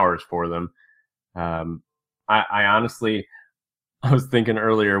hours and hours for them. I honestly, I was thinking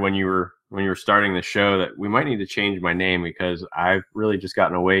earlier when you were starting the show that we might need to change my name, because I've really just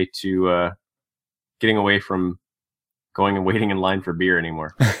gotten away to getting away from going and waiting in line for beer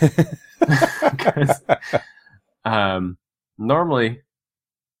anymore. Normally,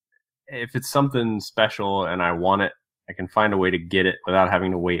 if it's something special and I want it, I can find a way to get it without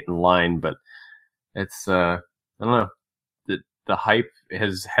having to wait in line. But it's I don't know, the hype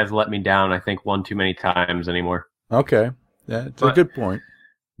has let me down, I think, one too many times anymore. Okay, that's a good point.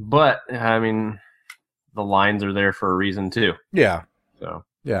 But I mean, the lines are there for a reason too. Yeah. So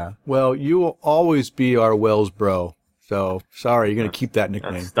Yeah. Well, you will always be our Wells bro. So sorry, you're going to keep that that's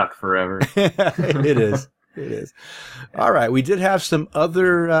nickname. stuck forever. It is. It is. All right. We did have some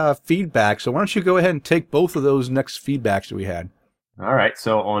other feedback. So why don't you go ahead and take both of those next feedbacks that we had? All right.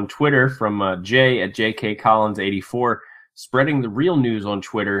 So on Twitter from Jay at JKCollins84, spreading the real news on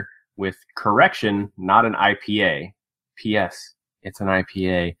Twitter with correction, not an IPA. P.S. It's an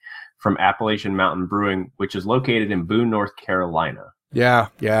IPA from Appalachian Mountain Brewing, which is located in Boone, North Carolina. Yeah.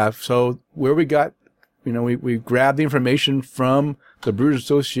 Yeah. So where we got, we grabbed the information from the Brewers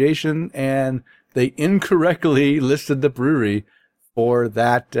Association, and they incorrectly listed the brewery for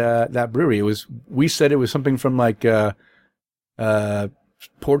that brewery. We said it was something from like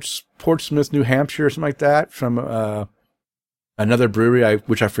Portsmouth, New Hampshire, or something like that, from another brewery,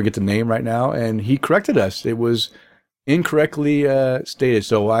 which I forget the name right now, and he corrected us. It was incorrectly stated.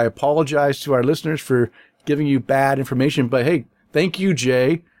 So I apologize to our listeners for giving you bad information. But hey, thank you,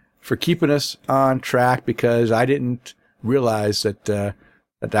 Jay, for keeping us on track, because I didn't realize that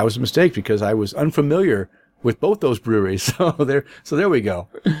that was a mistake, because I was unfamiliar with both those breweries. So there we go.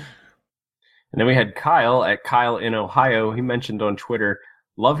 And then we had Kyle at Kyle in Ohio. He mentioned on Twitter,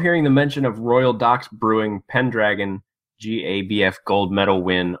 love hearing the mention of Royal Docks Brewing Pendragon GABF gold medal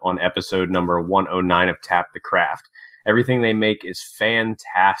win on episode number 109 of Tap the Craft. Everything they make is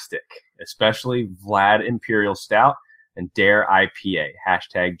fantastic, especially Vlad Imperial Stout and Dare IPA.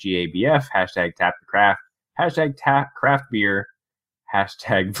 Hashtag GABF, hashtag Tap the Craft, hashtag Tap Craft Beer,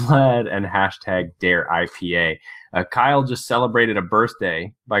 hashtag Vlad, and hashtag Dare IPA. Kyle just celebrated a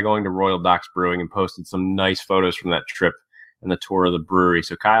birthday by going to Royal Docks Brewing and posted some nice photos from that trip and the tour of the brewery.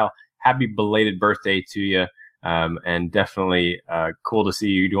 So Kyle, happy belated birthday to you. And definitely cool to see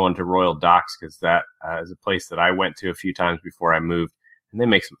you going to Royal Docks, because that is a place that I went to a few times before I moved, and they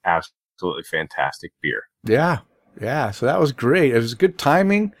make some absolutely fantastic beer. Yeah. Yeah. So that was great. It was good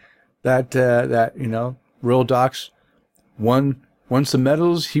timing that Royal Docks won some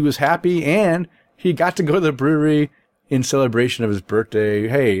medals. He was happy, and he got to go to the brewery in celebration of his birthday.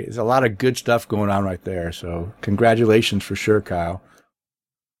 Hey, there's a lot of good stuff going on right there. So congratulations for sure, Kyle.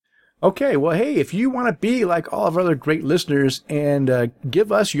 Okay, well, hey, if you want to be like all of our other great listeners and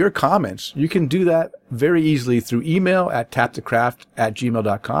give us your comments, you can do that very easily through email at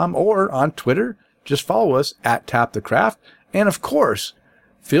tapthecraft@gmail.com, or on Twitter. Just follow us at tapthecraft. And of course,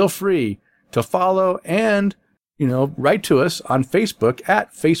 feel free to follow and, write to us on Facebook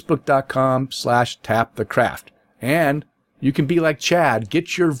at facebook.com/tapthecraft. And you can be like Chad,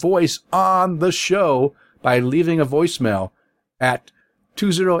 get your voice on the show by leaving a voicemail at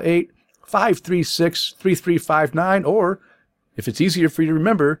 208-536-3359, or if it's easier for you to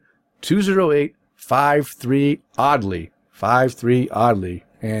remember, 208-53-ODDLY, 53-ODDLY,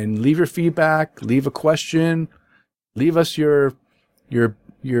 and leave your feedback, leave a question, leave us your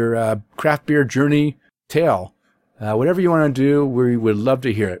craft beer journey tale, whatever you want to do. We would love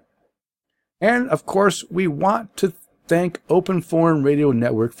to hear it. And of course, we want to thank Open Forum Radio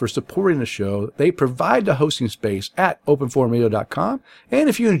Network for supporting the show. They provide the hosting space at openforumradio.com. And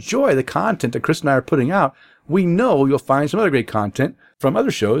if you enjoy the content that Chris and I are putting out, we know you'll find some other great content from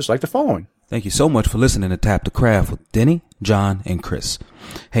other shows like the following. Thank you so much for listening to Tap the Craft with Denny, John, and Chris.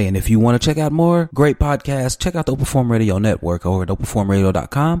 Hey, and if you want to check out more great podcasts, check out the Open Forum Radio Network over at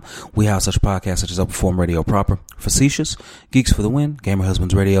openforumradio.com. We have such podcasts such as Open Forum Radio Proper, Facetious, Geeks for the Win, Gamer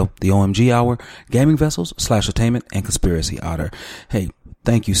Husbands Radio, The OMG Hour, Gaming Vessels, Slashtainment, and Conspiracy Otter. Hey,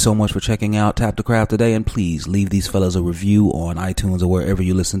 thank you so much for checking out Tap the Craft today, and please leave these fellas a review on iTunes or wherever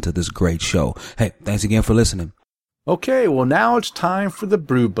you listen to this great show. Hey, thanks again for listening. Okay, well, now it's time for the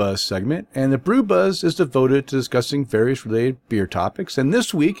Brew Buzz segment, and the Brew Buzz is devoted to discussing various related beer topics. And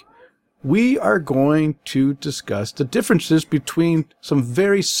this week, we are going to discuss the differences between some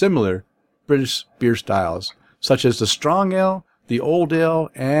very similar British beer styles, such as the strong ale, the old ale,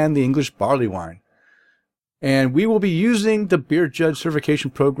 and the English barley wine. And we will be using the Beer Judge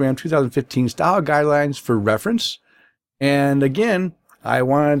Certification Program 2015 style guidelines for reference. And again, I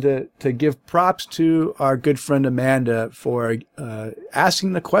wanted to give props to our good friend Amanda for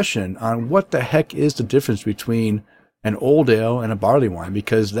asking the question on what the heck is the difference between an old ale and a barley wine,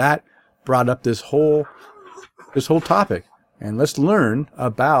 because that brought up this whole topic. And let's learn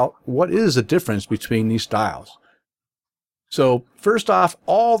about what is the difference between these styles. So first off,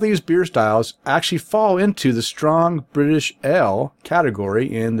 all these beer styles actually fall into the strong British ale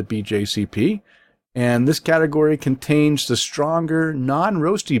category in the BJCP. And this category contains the stronger,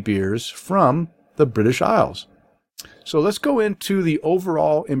 non-roasty beers from the British Isles. So let's go into the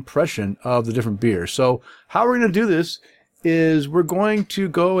overall impression of the different beers. So how we're going to do this is we're going to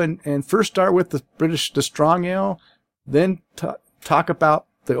go and first start with the strong ale, then talk about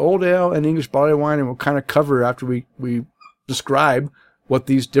the old ale and English barley wine, and we'll kind of cover after we describe what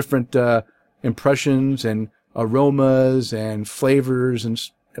these different impressions and aromas and flavors and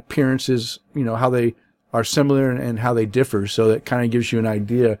appearances, how they are similar and how they differ. So that kind of gives you an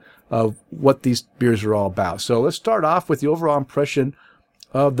idea of what these beers are all about. So let's start off with the overall impression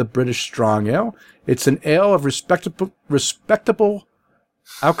of the British Strong Ale. It's an ale of respectable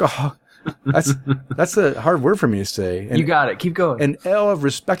alcohol. That's a hard word for me to say. You got it. Keep going. An ale of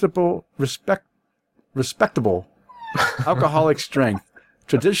respectable alcoholic strength,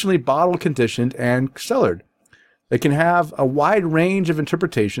 traditionally bottle conditioned and cellared. They can have a wide range of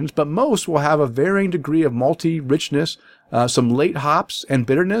interpretations, but most will have a varying degree of malty richness, some late hops and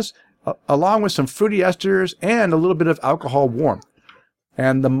bitterness, along with some fruity esters and a little bit of alcohol warmth.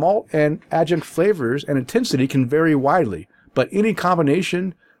 And the malt and adjunct flavors and intensity can vary widely, but any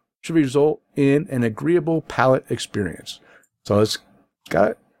combination should result in an agreeable palate experience. So it's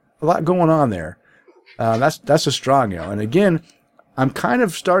got a lot going on there. That's a strong ale. And again, I'm kind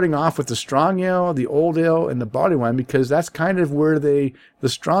of starting off with the strong ale, the old ale, and the barley wine because that's kind of where the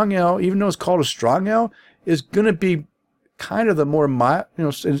strong ale, even though it's called a strong ale, is going to be kind of the more mild,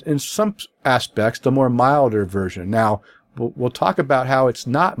 in some aspects, the more milder version. Now, we'll talk about how it's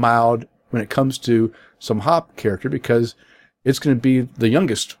not mild when it comes to some hop character because it's going to be the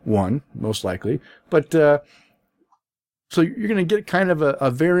youngest one, most likely. But so you're going to get kind of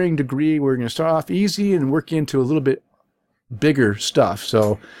a varying degree. We're going to start off easy and work into a little bit bigger stuff.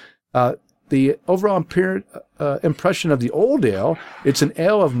 So the overall impression of the old ale, it's an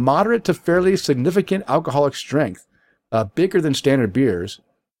ale of moderate to fairly significant alcoholic strength, bigger than standard beers,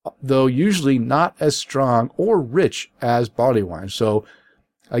 though usually not as strong or rich as barley wine. So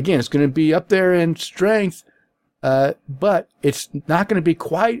again, it's going to be up there in strength, but it's not going to be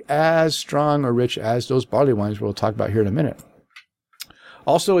quite as strong or rich as those barley wines we'll talk about here in a minute.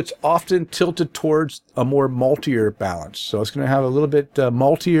 Also, it's often tilted towards a more maltier balance. So it's going to have a little bit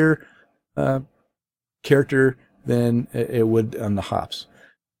maltier character than it would on the hops.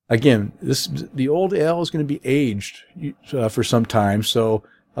 Again, the old ale is going to be aged for some time. So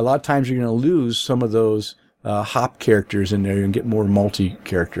a lot of times you're going to lose some of those hop characters in there. You're going to get more malty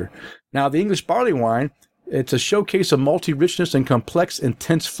character. Now, the English barley wine, it's a showcase of malty richness and complex,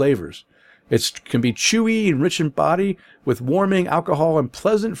 intense flavors. It can be chewy and rich in body with warming alcohol and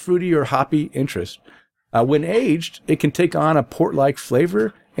pleasant fruity or hoppy interest. When aged, it can take on a port-like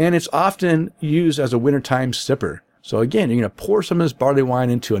flavor, and it's often used as a wintertime sipper. So again, you're going to pour some of this barley wine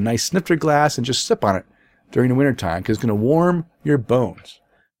into a nice snifter glass and just sip on it during the wintertime because it's going to warm your bones.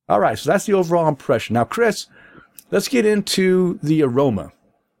 All right, so that's the overall impression. Now, Chris, let's get into the aroma.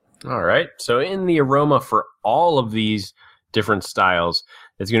 All right, so in the aroma for all of these different styles,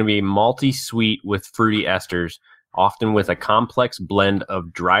 it's going to be malty sweet with fruity esters, often with a complex blend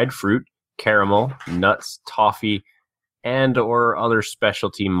of dried fruit, caramel, nuts, toffee, and or other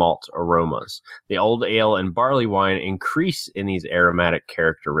specialty malt aromas. The old ale and barley wine increase in these aromatic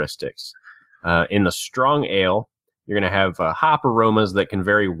characteristics. In the strong ale, you're going to have hop aromas that can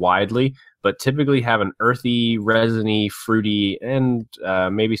vary widely, but typically have an earthy, resiny, fruity, and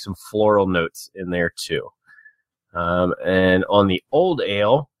maybe some floral notes in there too. And on the old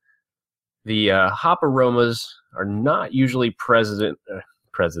ale, the hop aromas are not usually present.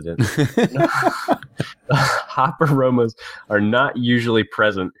 Hop aromas are not usually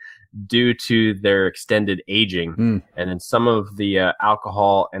present due to their extended aging, and then some of the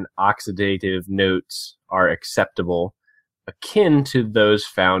alcohol and oxidative notes are acceptable, akin to those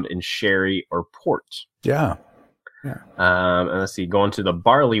found in sherry or port. Yeah. And let's see, going to the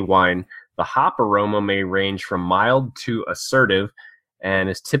barley wine, the hop aroma may range from mild to assertive and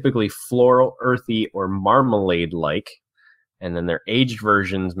is typically floral, earthy, or marmalade-like. And then their aged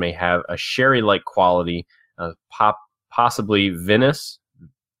versions may have a sherry-like quality, possibly vinous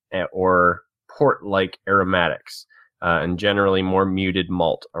or port-like aromatics, and generally more muted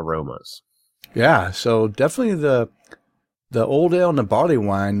malt aromas. Yeah, so definitely the old ale and the barley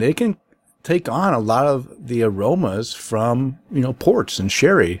wine, they can take on a lot of the aromas from, ports and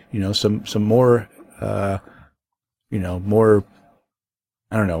sherry, some more, more,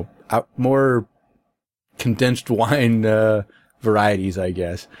 I don't know, more condensed wine varieties, I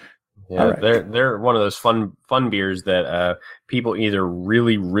guess. Yeah, right. They're one of those fun beers that people either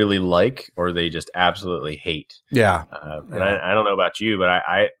really, really like or they just absolutely hate. Yeah. And I don't know about you, but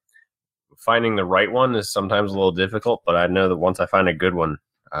I finding the right one is sometimes a little difficult, but I know that once I find a good one,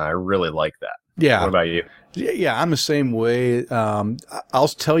 I really like that. Yeah. What about you? Yeah, I'm the same way. I'll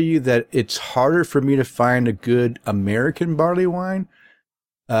tell you that it's harder for me to find a good American barley wine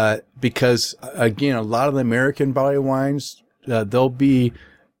because, again, a lot of the American barley wines, they'll be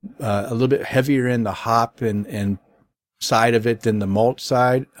a little bit heavier in the hop and side of it than the malt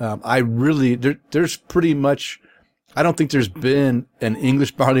side. There's pretty much, I don't think there's been an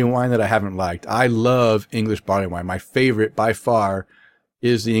English barley wine that I haven't liked. I love English barley wine. My favorite by far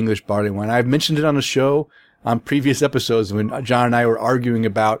is the English barley wine. I've mentioned it on the show on previous episodes when John and I were arguing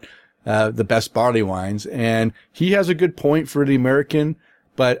about the best barley wines, and he has a good point for the American,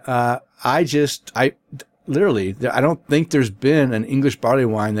 but I don't think there's been an English barley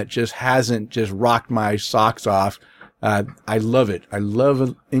wine that just hasn't just rocked my socks off. I love it. I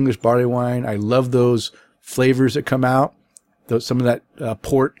love English barley wine. I love those flavors that come out, some of that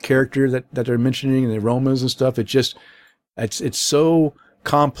port character that they're mentioning and the aromas and stuff. It's so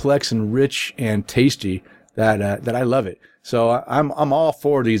complex and rich and tasty that I love it. So I'm all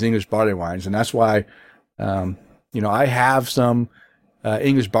for these English barley wines, and that's why I have some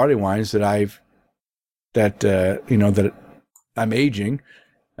English barley wines that I'm aging.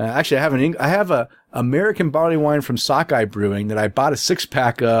 Actually, I have a American barley wine from Sockeye Brewing that I bought a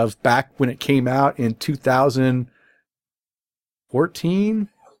 6-pack of back when it came out in 2014,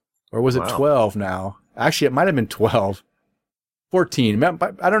 or was it 12 now? Actually, it might have been 12. 14.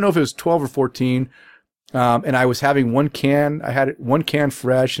 I don't know if it was 12 or 14. And I was having one can. I had one can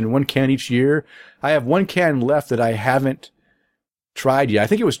fresh and one can each year. I have one can left that I haven't tried yet. I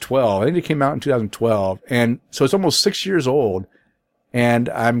think it was 12. I think it came out in 2012. And so it's almost 6 years old. And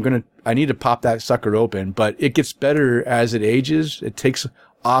I need to pop that sucker open, but it gets better as it ages. It takes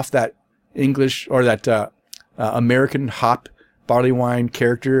off that English or that, American hop barley wine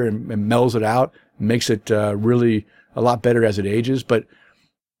character and mellows it out, makes it, really a lot better as it ages. But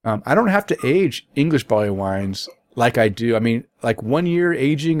I don't have to age English barley wines like I do. I mean, like 1 year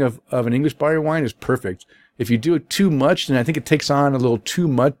aging of an English barley wine is perfect. If you do it too much, then I think it takes on a little too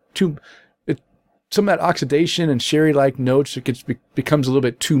much. Some of that oxidation and sherry-like notes, becomes a little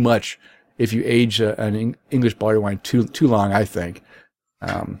bit too much if you age an English barley wine too long, I think.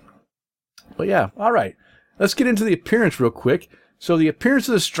 But yeah, all right. Let's get into the appearance real quick. So the appearance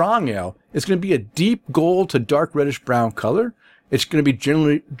of the strong ale is going to be a deep gold to dark reddish brown color. It's going to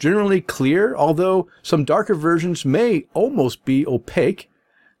be generally clear, although some darker versions may almost be opaque.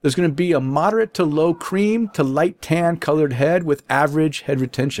 There's going to be a moderate to low cream to light tan colored head with average head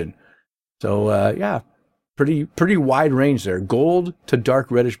retention. So, pretty wide range there. Gold to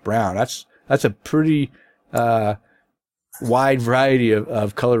dark reddish brown. That's a pretty, wide variety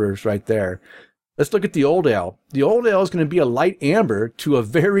of colors right there. Let's look at the old ale. The old ale is going to be a light amber to a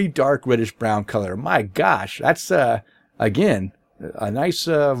very dark reddish brown color. My gosh, that's, again, a nice,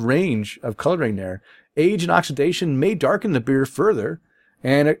 range of coloring there. Age and oxidation may darken the beer further,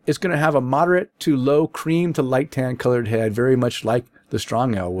 and it's going to have a moderate to low cream to light tan colored head, very much like the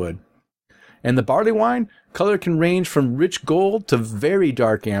strong ale would. And the barley wine, color can range from rich gold to very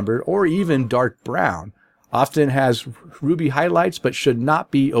dark amber or even dark brown. Often has ruby highlights but should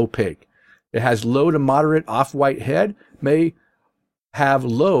not be opaque. It has low to moderate off-white head, may have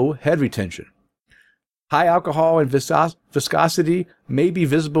low head retention. High alcohol and viscosity may be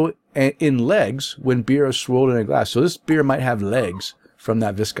visible in legs when beer is swirled in a glass. So this beer might have legs from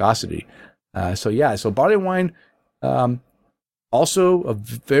that viscosity. So barley wine, also a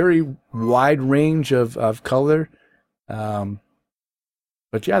very wide range of color.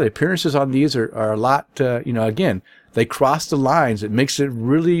 But yeah, the appearances on these are a lot, again, they cross the lines. It makes it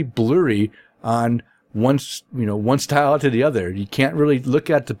really blurry on one style to the other. You can't really look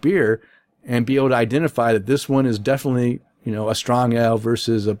at the beer and be able to identify that this one is definitely, a strong ale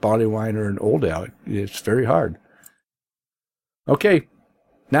versus a barley wine or an old ale. It's very hard. Okay.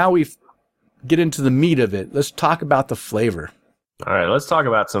 Now we get into the meat of it. Let's talk about the flavor. All right, let's talk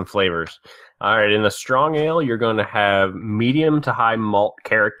about some flavors. All right, in the strong ale, you're going to have medium to high malt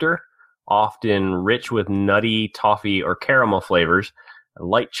character, often rich with nutty, toffee, or caramel flavors.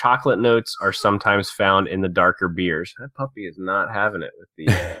 Light chocolate notes are sometimes found in the darker beers. That puppy is not having it with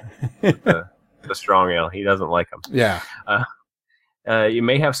the strong ale. He doesn't like them. Yeah. You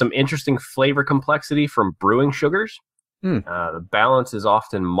may have some interesting flavor complexity from brewing sugars. The balance is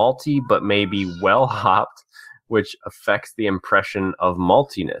often malty, but may be well hopped, which affects the impression of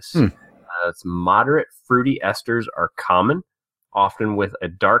maltiness. It's moderate fruity esters are common, often with a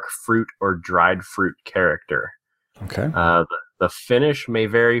dark fruit or dried fruit character. Okay. The finish may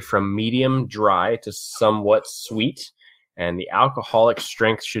vary from medium dry to somewhat sweet, and the alcoholic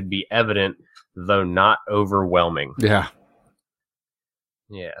strength should be evident, though not overwhelming. Yeah.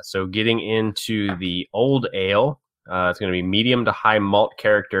 Yeah, so getting into the old ale, it's going to be medium to high malt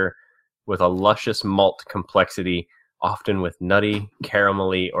character with a luscious malt complexity, often with nutty,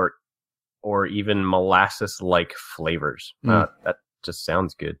 caramelly, or even molasses-like flavors. That just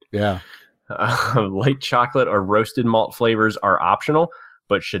sounds good. Yeah. Light chocolate or roasted malt flavors are optional,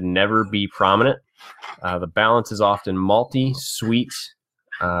 but should never be prominent. The balance is often malty, sweet,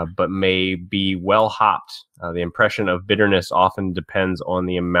 but may be well hopped. The impression of bitterness often depends on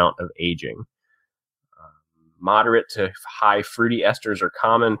the amount of aging. Moderate to high fruity esters are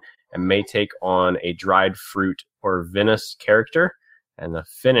common and may take on a dried fruit or vinous character, and the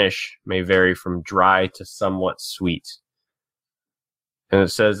finish may vary from dry to somewhat sweet. And it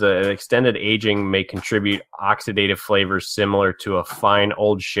says that extended aging may contribute oxidative flavors similar to a fine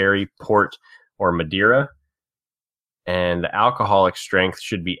old sherry, port, or Madeira. And the alcoholic strength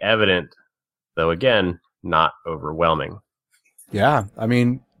should be evident, though again, not overwhelming. Yeah. I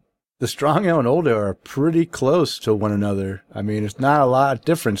mean, the strong ale and old ale are pretty close to one another. I mean, there's not a lot of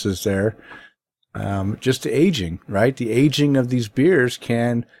differences there. Just the aging, right? The aging of these beers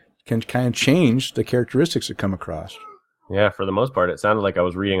can kind of change the characteristics that come across. Yeah, for the most part, it sounded like I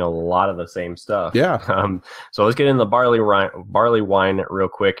was reading a lot of the same stuff. Yeah. So let's get into the barley wine real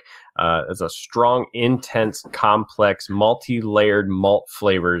quick. It's a strong, intense, complex, multi-layered malt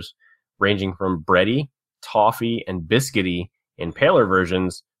flavors ranging from bready, toffee, and biscuity in paler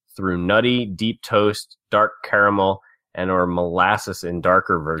versions through nutty, deep toast, dark caramel, and or molasses in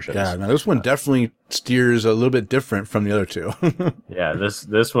darker versions. Yeah, now this one definitely steers a little bit different from the other two. Yeah,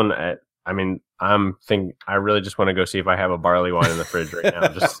 this one, I mean, I really just want to go see if I have a barley wine in the fridge right now,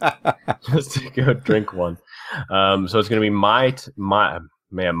 just to go drink one. So it's going to be moderate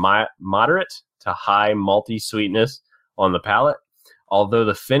to high malty sweetness on the palate, although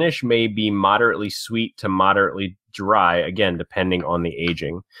the finish may be moderately sweet to moderately dry, again, depending on the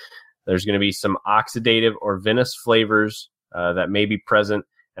aging. There's going to be some oxidative or vinous flavors that may be present,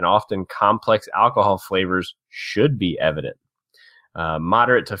 and often complex alcohol flavors should be evident.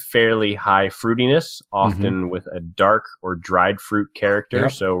 Moderate to fairly high fruitiness, often with a dark or dried fruit character.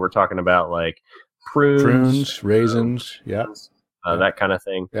 Yep. So we're talking about like prunes, raisins, that kind of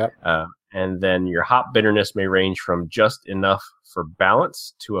thing. Yep. And then your hop bitterness may range from just enough for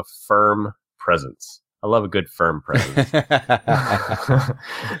balance to a firm presence. I love a good firm presence.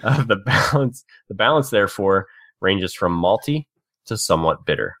 The balance, therefore, ranges from malty to somewhat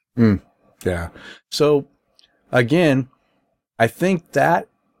bitter. Yeah. So, again, I think in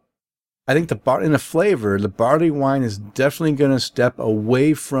the flavor, the barley wine is definitely going to step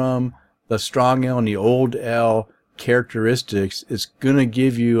away from the strong ale and the old ale characteristics. It's going to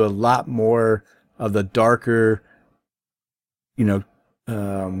give you a lot more of the darker,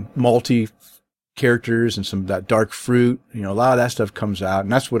 malty characters and some of that dark fruit. A lot of that stuff comes out,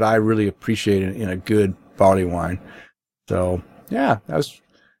 and that's what I really appreciate in a good barley wine. So, yeah,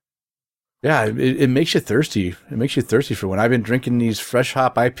 it makes you thirsty. It makes you thirsty for one. I've been drinking these fresh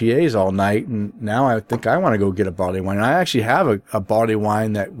hop IPAs all night, and now I think I want to go get a barley wine. And I actually have a barley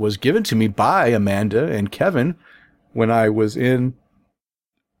wine that was given to me by Amanda and Kevin when I was in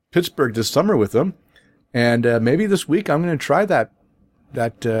Pittsburgh this summer with them. And maybe this week I'm going to try that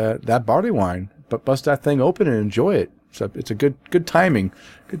barley wine, but bust that thing open and enjoy it. So it's a good timing.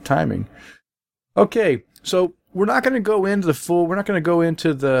 Good timing. Okay, so we're not going to go into the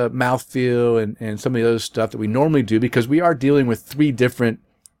mouthfeel and some of the other stuff that we normally do, because we are dealing with three different,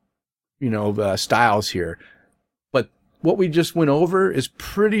 styles here. But what we just went over is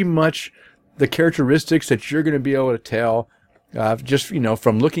pretty much the characteristics that you're going to be able to tell,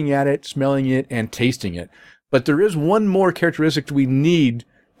 from looking at it, smelling it, and tasting it. But there is one more characteristic we need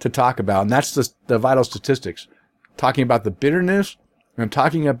to talk about, and that's the vital statistics. Talking about the bitterness, and I'm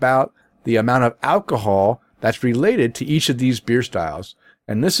talking about the amount of alcohol that's related to each of these beer styles.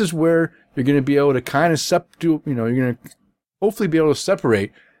 And this is where you're going to be able to kind of you're going to hopefully be able to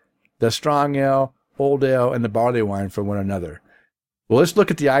separate the strong ale, old ale, and the barley wine from one another. Well, let's look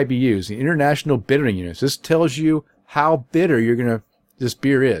at the IBUs, the International Bittering Units. This tells you how bitter this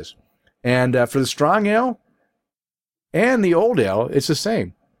beer is. And for the strong ale and the old ale, it's the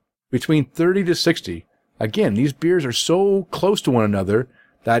same, between 30 to 60. Again, these beers are so close to one another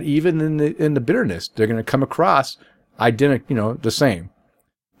that even in the bitterness, they're going to come across identical, the same.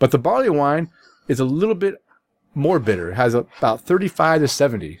 But the barley wine is a little bit more bitter, has about 35 to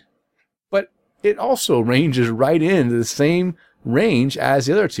 70. But it also ranges right into the same range as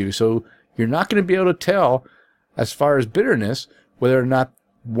the other two. So you're not going to be able to tell, as far as bitterness, whether or not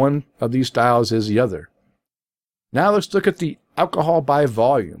one of these styles is the other. Now let's look at the alcohol by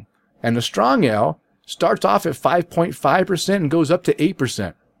volume. And the strong ale starts off at 5.5% and goes up to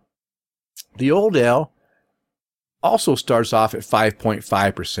 8%. The Old Ale also starts off at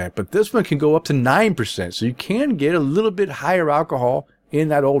 5.5%, but this one can go up to 9%. So you can get a little bit higher alcohol in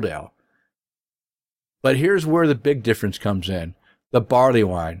that Old Ale. But here's where the big difference comes in. The barley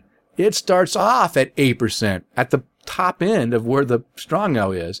wine. It starts off at 8% at the top end of where the strong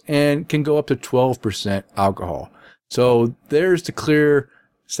ale is and can go up to 12% alcohol. So there's the clear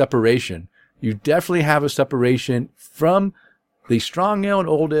separation. You definitely have a separation from the strong ale and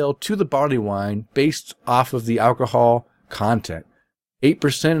old ale to the barley wine based off of the alcohol content.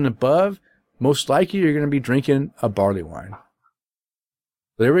 8% and above, most likely you're going to be drinking a barley wine.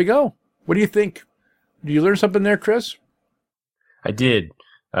 There we go. What do you think? Did you learn something there, Chris? I did.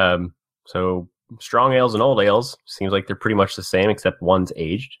 So strong ales and old ales seems like they're pretty much the same, except one's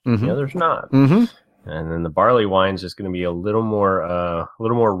aged, the other's not. And then the barley wine is just going to be a little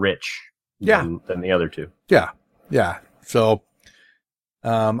more rich than the other two. Yeah. So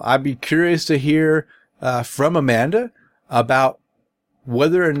I'd be curious to hear from Amanda about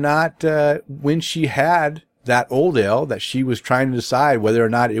whether or not when she had that old ale that she was trying to decide whether or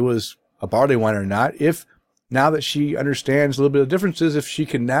not it was a barley wine or not, if now that she understands a little bit of differences, if she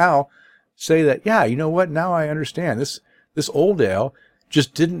can now say that, yeah, you know what, now I understand this old ale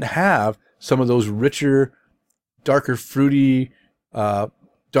just didn't have some of those richer, darker, fruity,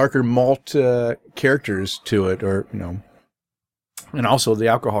 darker malt characters to it, or, and also the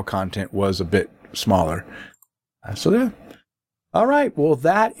alcohol content was a bit smaller. So yeah. All right. Well,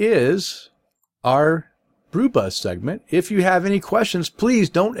 that is our BrewBuzz segment. If you have any questions, please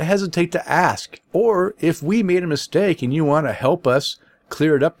don't hesitate to ask. Or if we made a mistake and you want to help us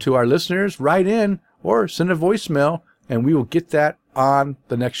clear it up to our listeners, write in or send a voicemail and we will get that on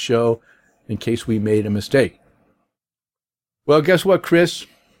the next show in case we made a mistake. Well, guess what, Chris?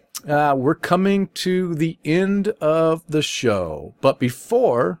 We're coming to the end of the show. But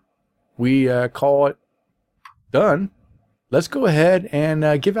before we call it done, let's go ahead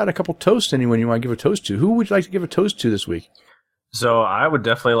and give out a couple toasts. Anyone you want to give a toast to? Who would you like to give a toast to this week? So I would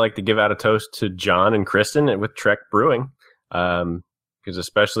definitely like to give out a toast to John and Kristen with Trek Brewing, because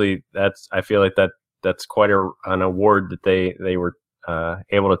especially I feel like that's quite an award that they were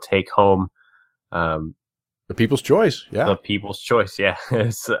able to take home. The People's Choice, yeah. The People's Choice, yeah.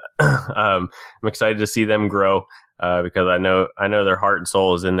 I'm excited to see them grow because I know their heart and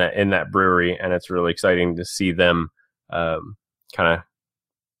soul is in that brewery, and it's really exciting to see them kind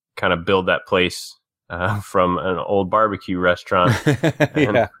of build that place from an old barbecue restaurant.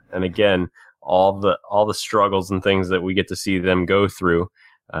 Yeah. And again, all the struggles and things that we get to see them go through,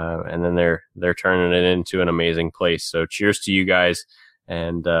 and then they're turning it into an amazing place. So cheers to you guys,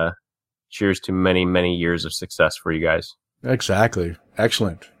 and cheers to many, many years of success for you guys. Exactly.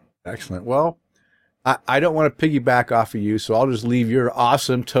 Excellent. Well, I don't want to piggyback off of you, so I'll just leave your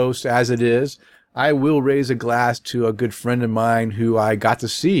awesome toast as it is. I will raise a glass to a good friend of mine who I got to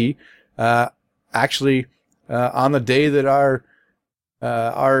see actually on the day that our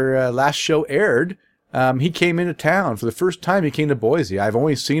last show aired. He came into town for the first time. He came to Boise. I've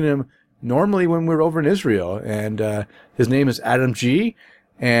only seen him normally when we're over in Israel, and his name is Adam G.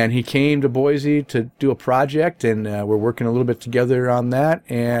 And he came to Boise to do a project, and we're working a little bit together on that.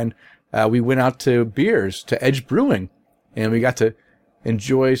 And we went out to Beers, to Edge Brewing, and we got to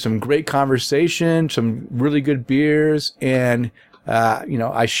enjoy some great conversation, some really good beers. And,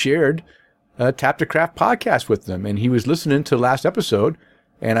 I shared a Tap to Craft podcast with them, and he was listening to the last episode,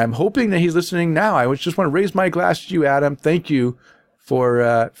 and I'm hoping that he's listening now. I just want to raise my glass to you, Adam. Thank you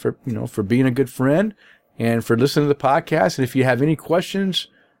for being a good friend and for listening to the podcast. And if you have any questions,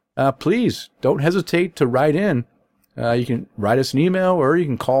 please don't hesitate to write in. You can write us an email or you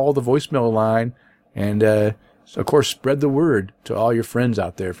can call the voicemail line, and of course, spread the word to all your friends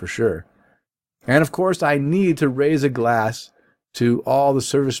out there for sure. And of course, I need to raise a glass to all the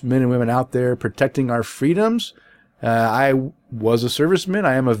servicemen and women out there protecting our freedoms. I was a serviceman.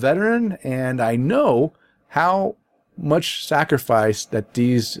 I am a veteran, and I know how much sacrifice that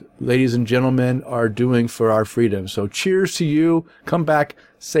these ladies and gentlemen are doing for our freedom. So cheers to you. Come back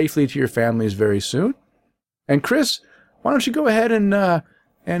safely to your families very soon. And Chris, why don't you go ahead and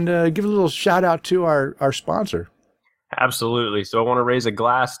give a little shout out to our sponsor. Absolutely. So I want to raise a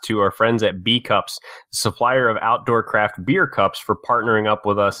glass to our friends at B Cups, the supplier of outdoor craft beer cups, for partnering up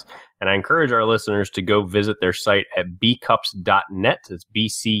with us. And I encourage our listeners to go visit their site at bcups.net. It's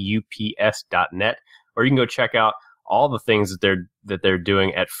bcups.net. Or you can go check out all the things that they're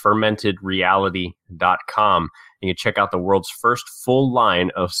doing at fermentedreality.com. You can check out the world's first full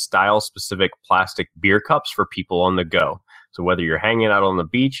line of style-specific plastic beer cups for people on the go. So whether you're hanging out on the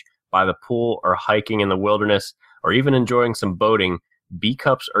beach, by the pool, or hiking in the wilderness, or even enjoying some boating,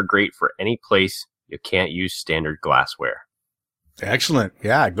 B-Cups are great for any place you can't use standard glassware. Excellent.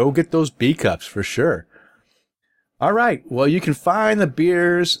 Yeah, go get those B-Cups for sure. All right. Well, you can find the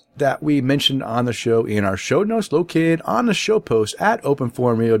beers that we mentioned on the show in our show notes located on the show post at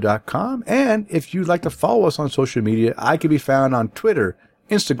openforumradio.com. And if you'd like to follow us on social media, I can be found on Twitter,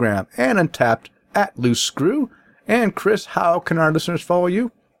 Instagram, and Untapped at Loose Screw. And Chris, how can our listeners follow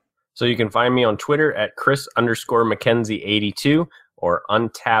you? So you can find me on Twitter at Chris_McKenzie82 or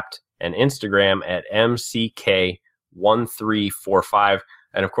Untapped and Instagram at MCK1345.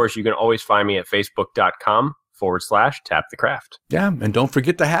 And of course, you can always find me at Facebook.com/Tap the Craft. Yeah, and don't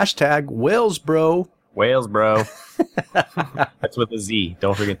forget the hashtag WhalesBro. Whales, bro. That's with a Z.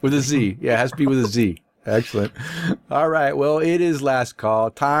 Don't forget. With a Z. Yeah, it has to be with a Z. Excellent. All right. Well, it is last call.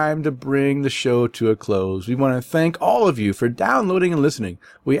 Time to bring the show to a close. We want to thank all of you for downloading and listening.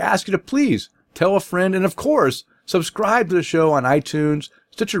 We ask you to please tell a friend and, of course, subscribe to the show on iTunes,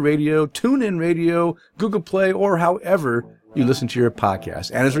 Stitcher Radio, TuneIn Radio, Google Play, or however you listen to your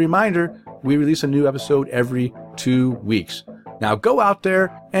podcast. And as a reminder, we release a new episode every 2 weeks. Now go out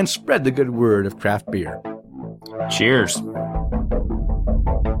there and spread the good word of craft beer. Cheers.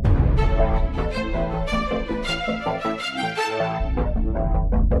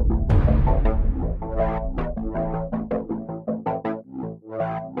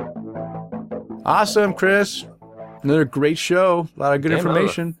 Awesome, Chris. Another great show. A lot of good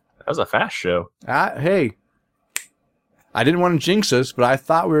information. That was a fast show. Hey, I didn't want to jinx us, but I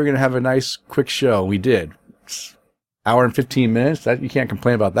thought we were going to have a nice, quick show. We did. Hour and 15 minutes. You can't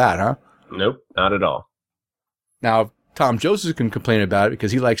complain about that, huh? Nope, not at all. Now, Tom Joseph can complain about it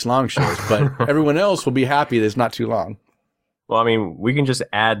because he likes long shows, but everyone else will be happy that it's not too long. Well, I mean, we can just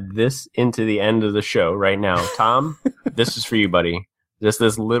add this into the end of the show right now. Tom, this is for you, buddy. Just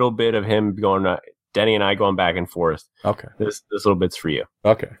this little bit of him going, Denny and I going back and forth. Okay. This little bit's for you.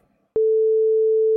 Okay.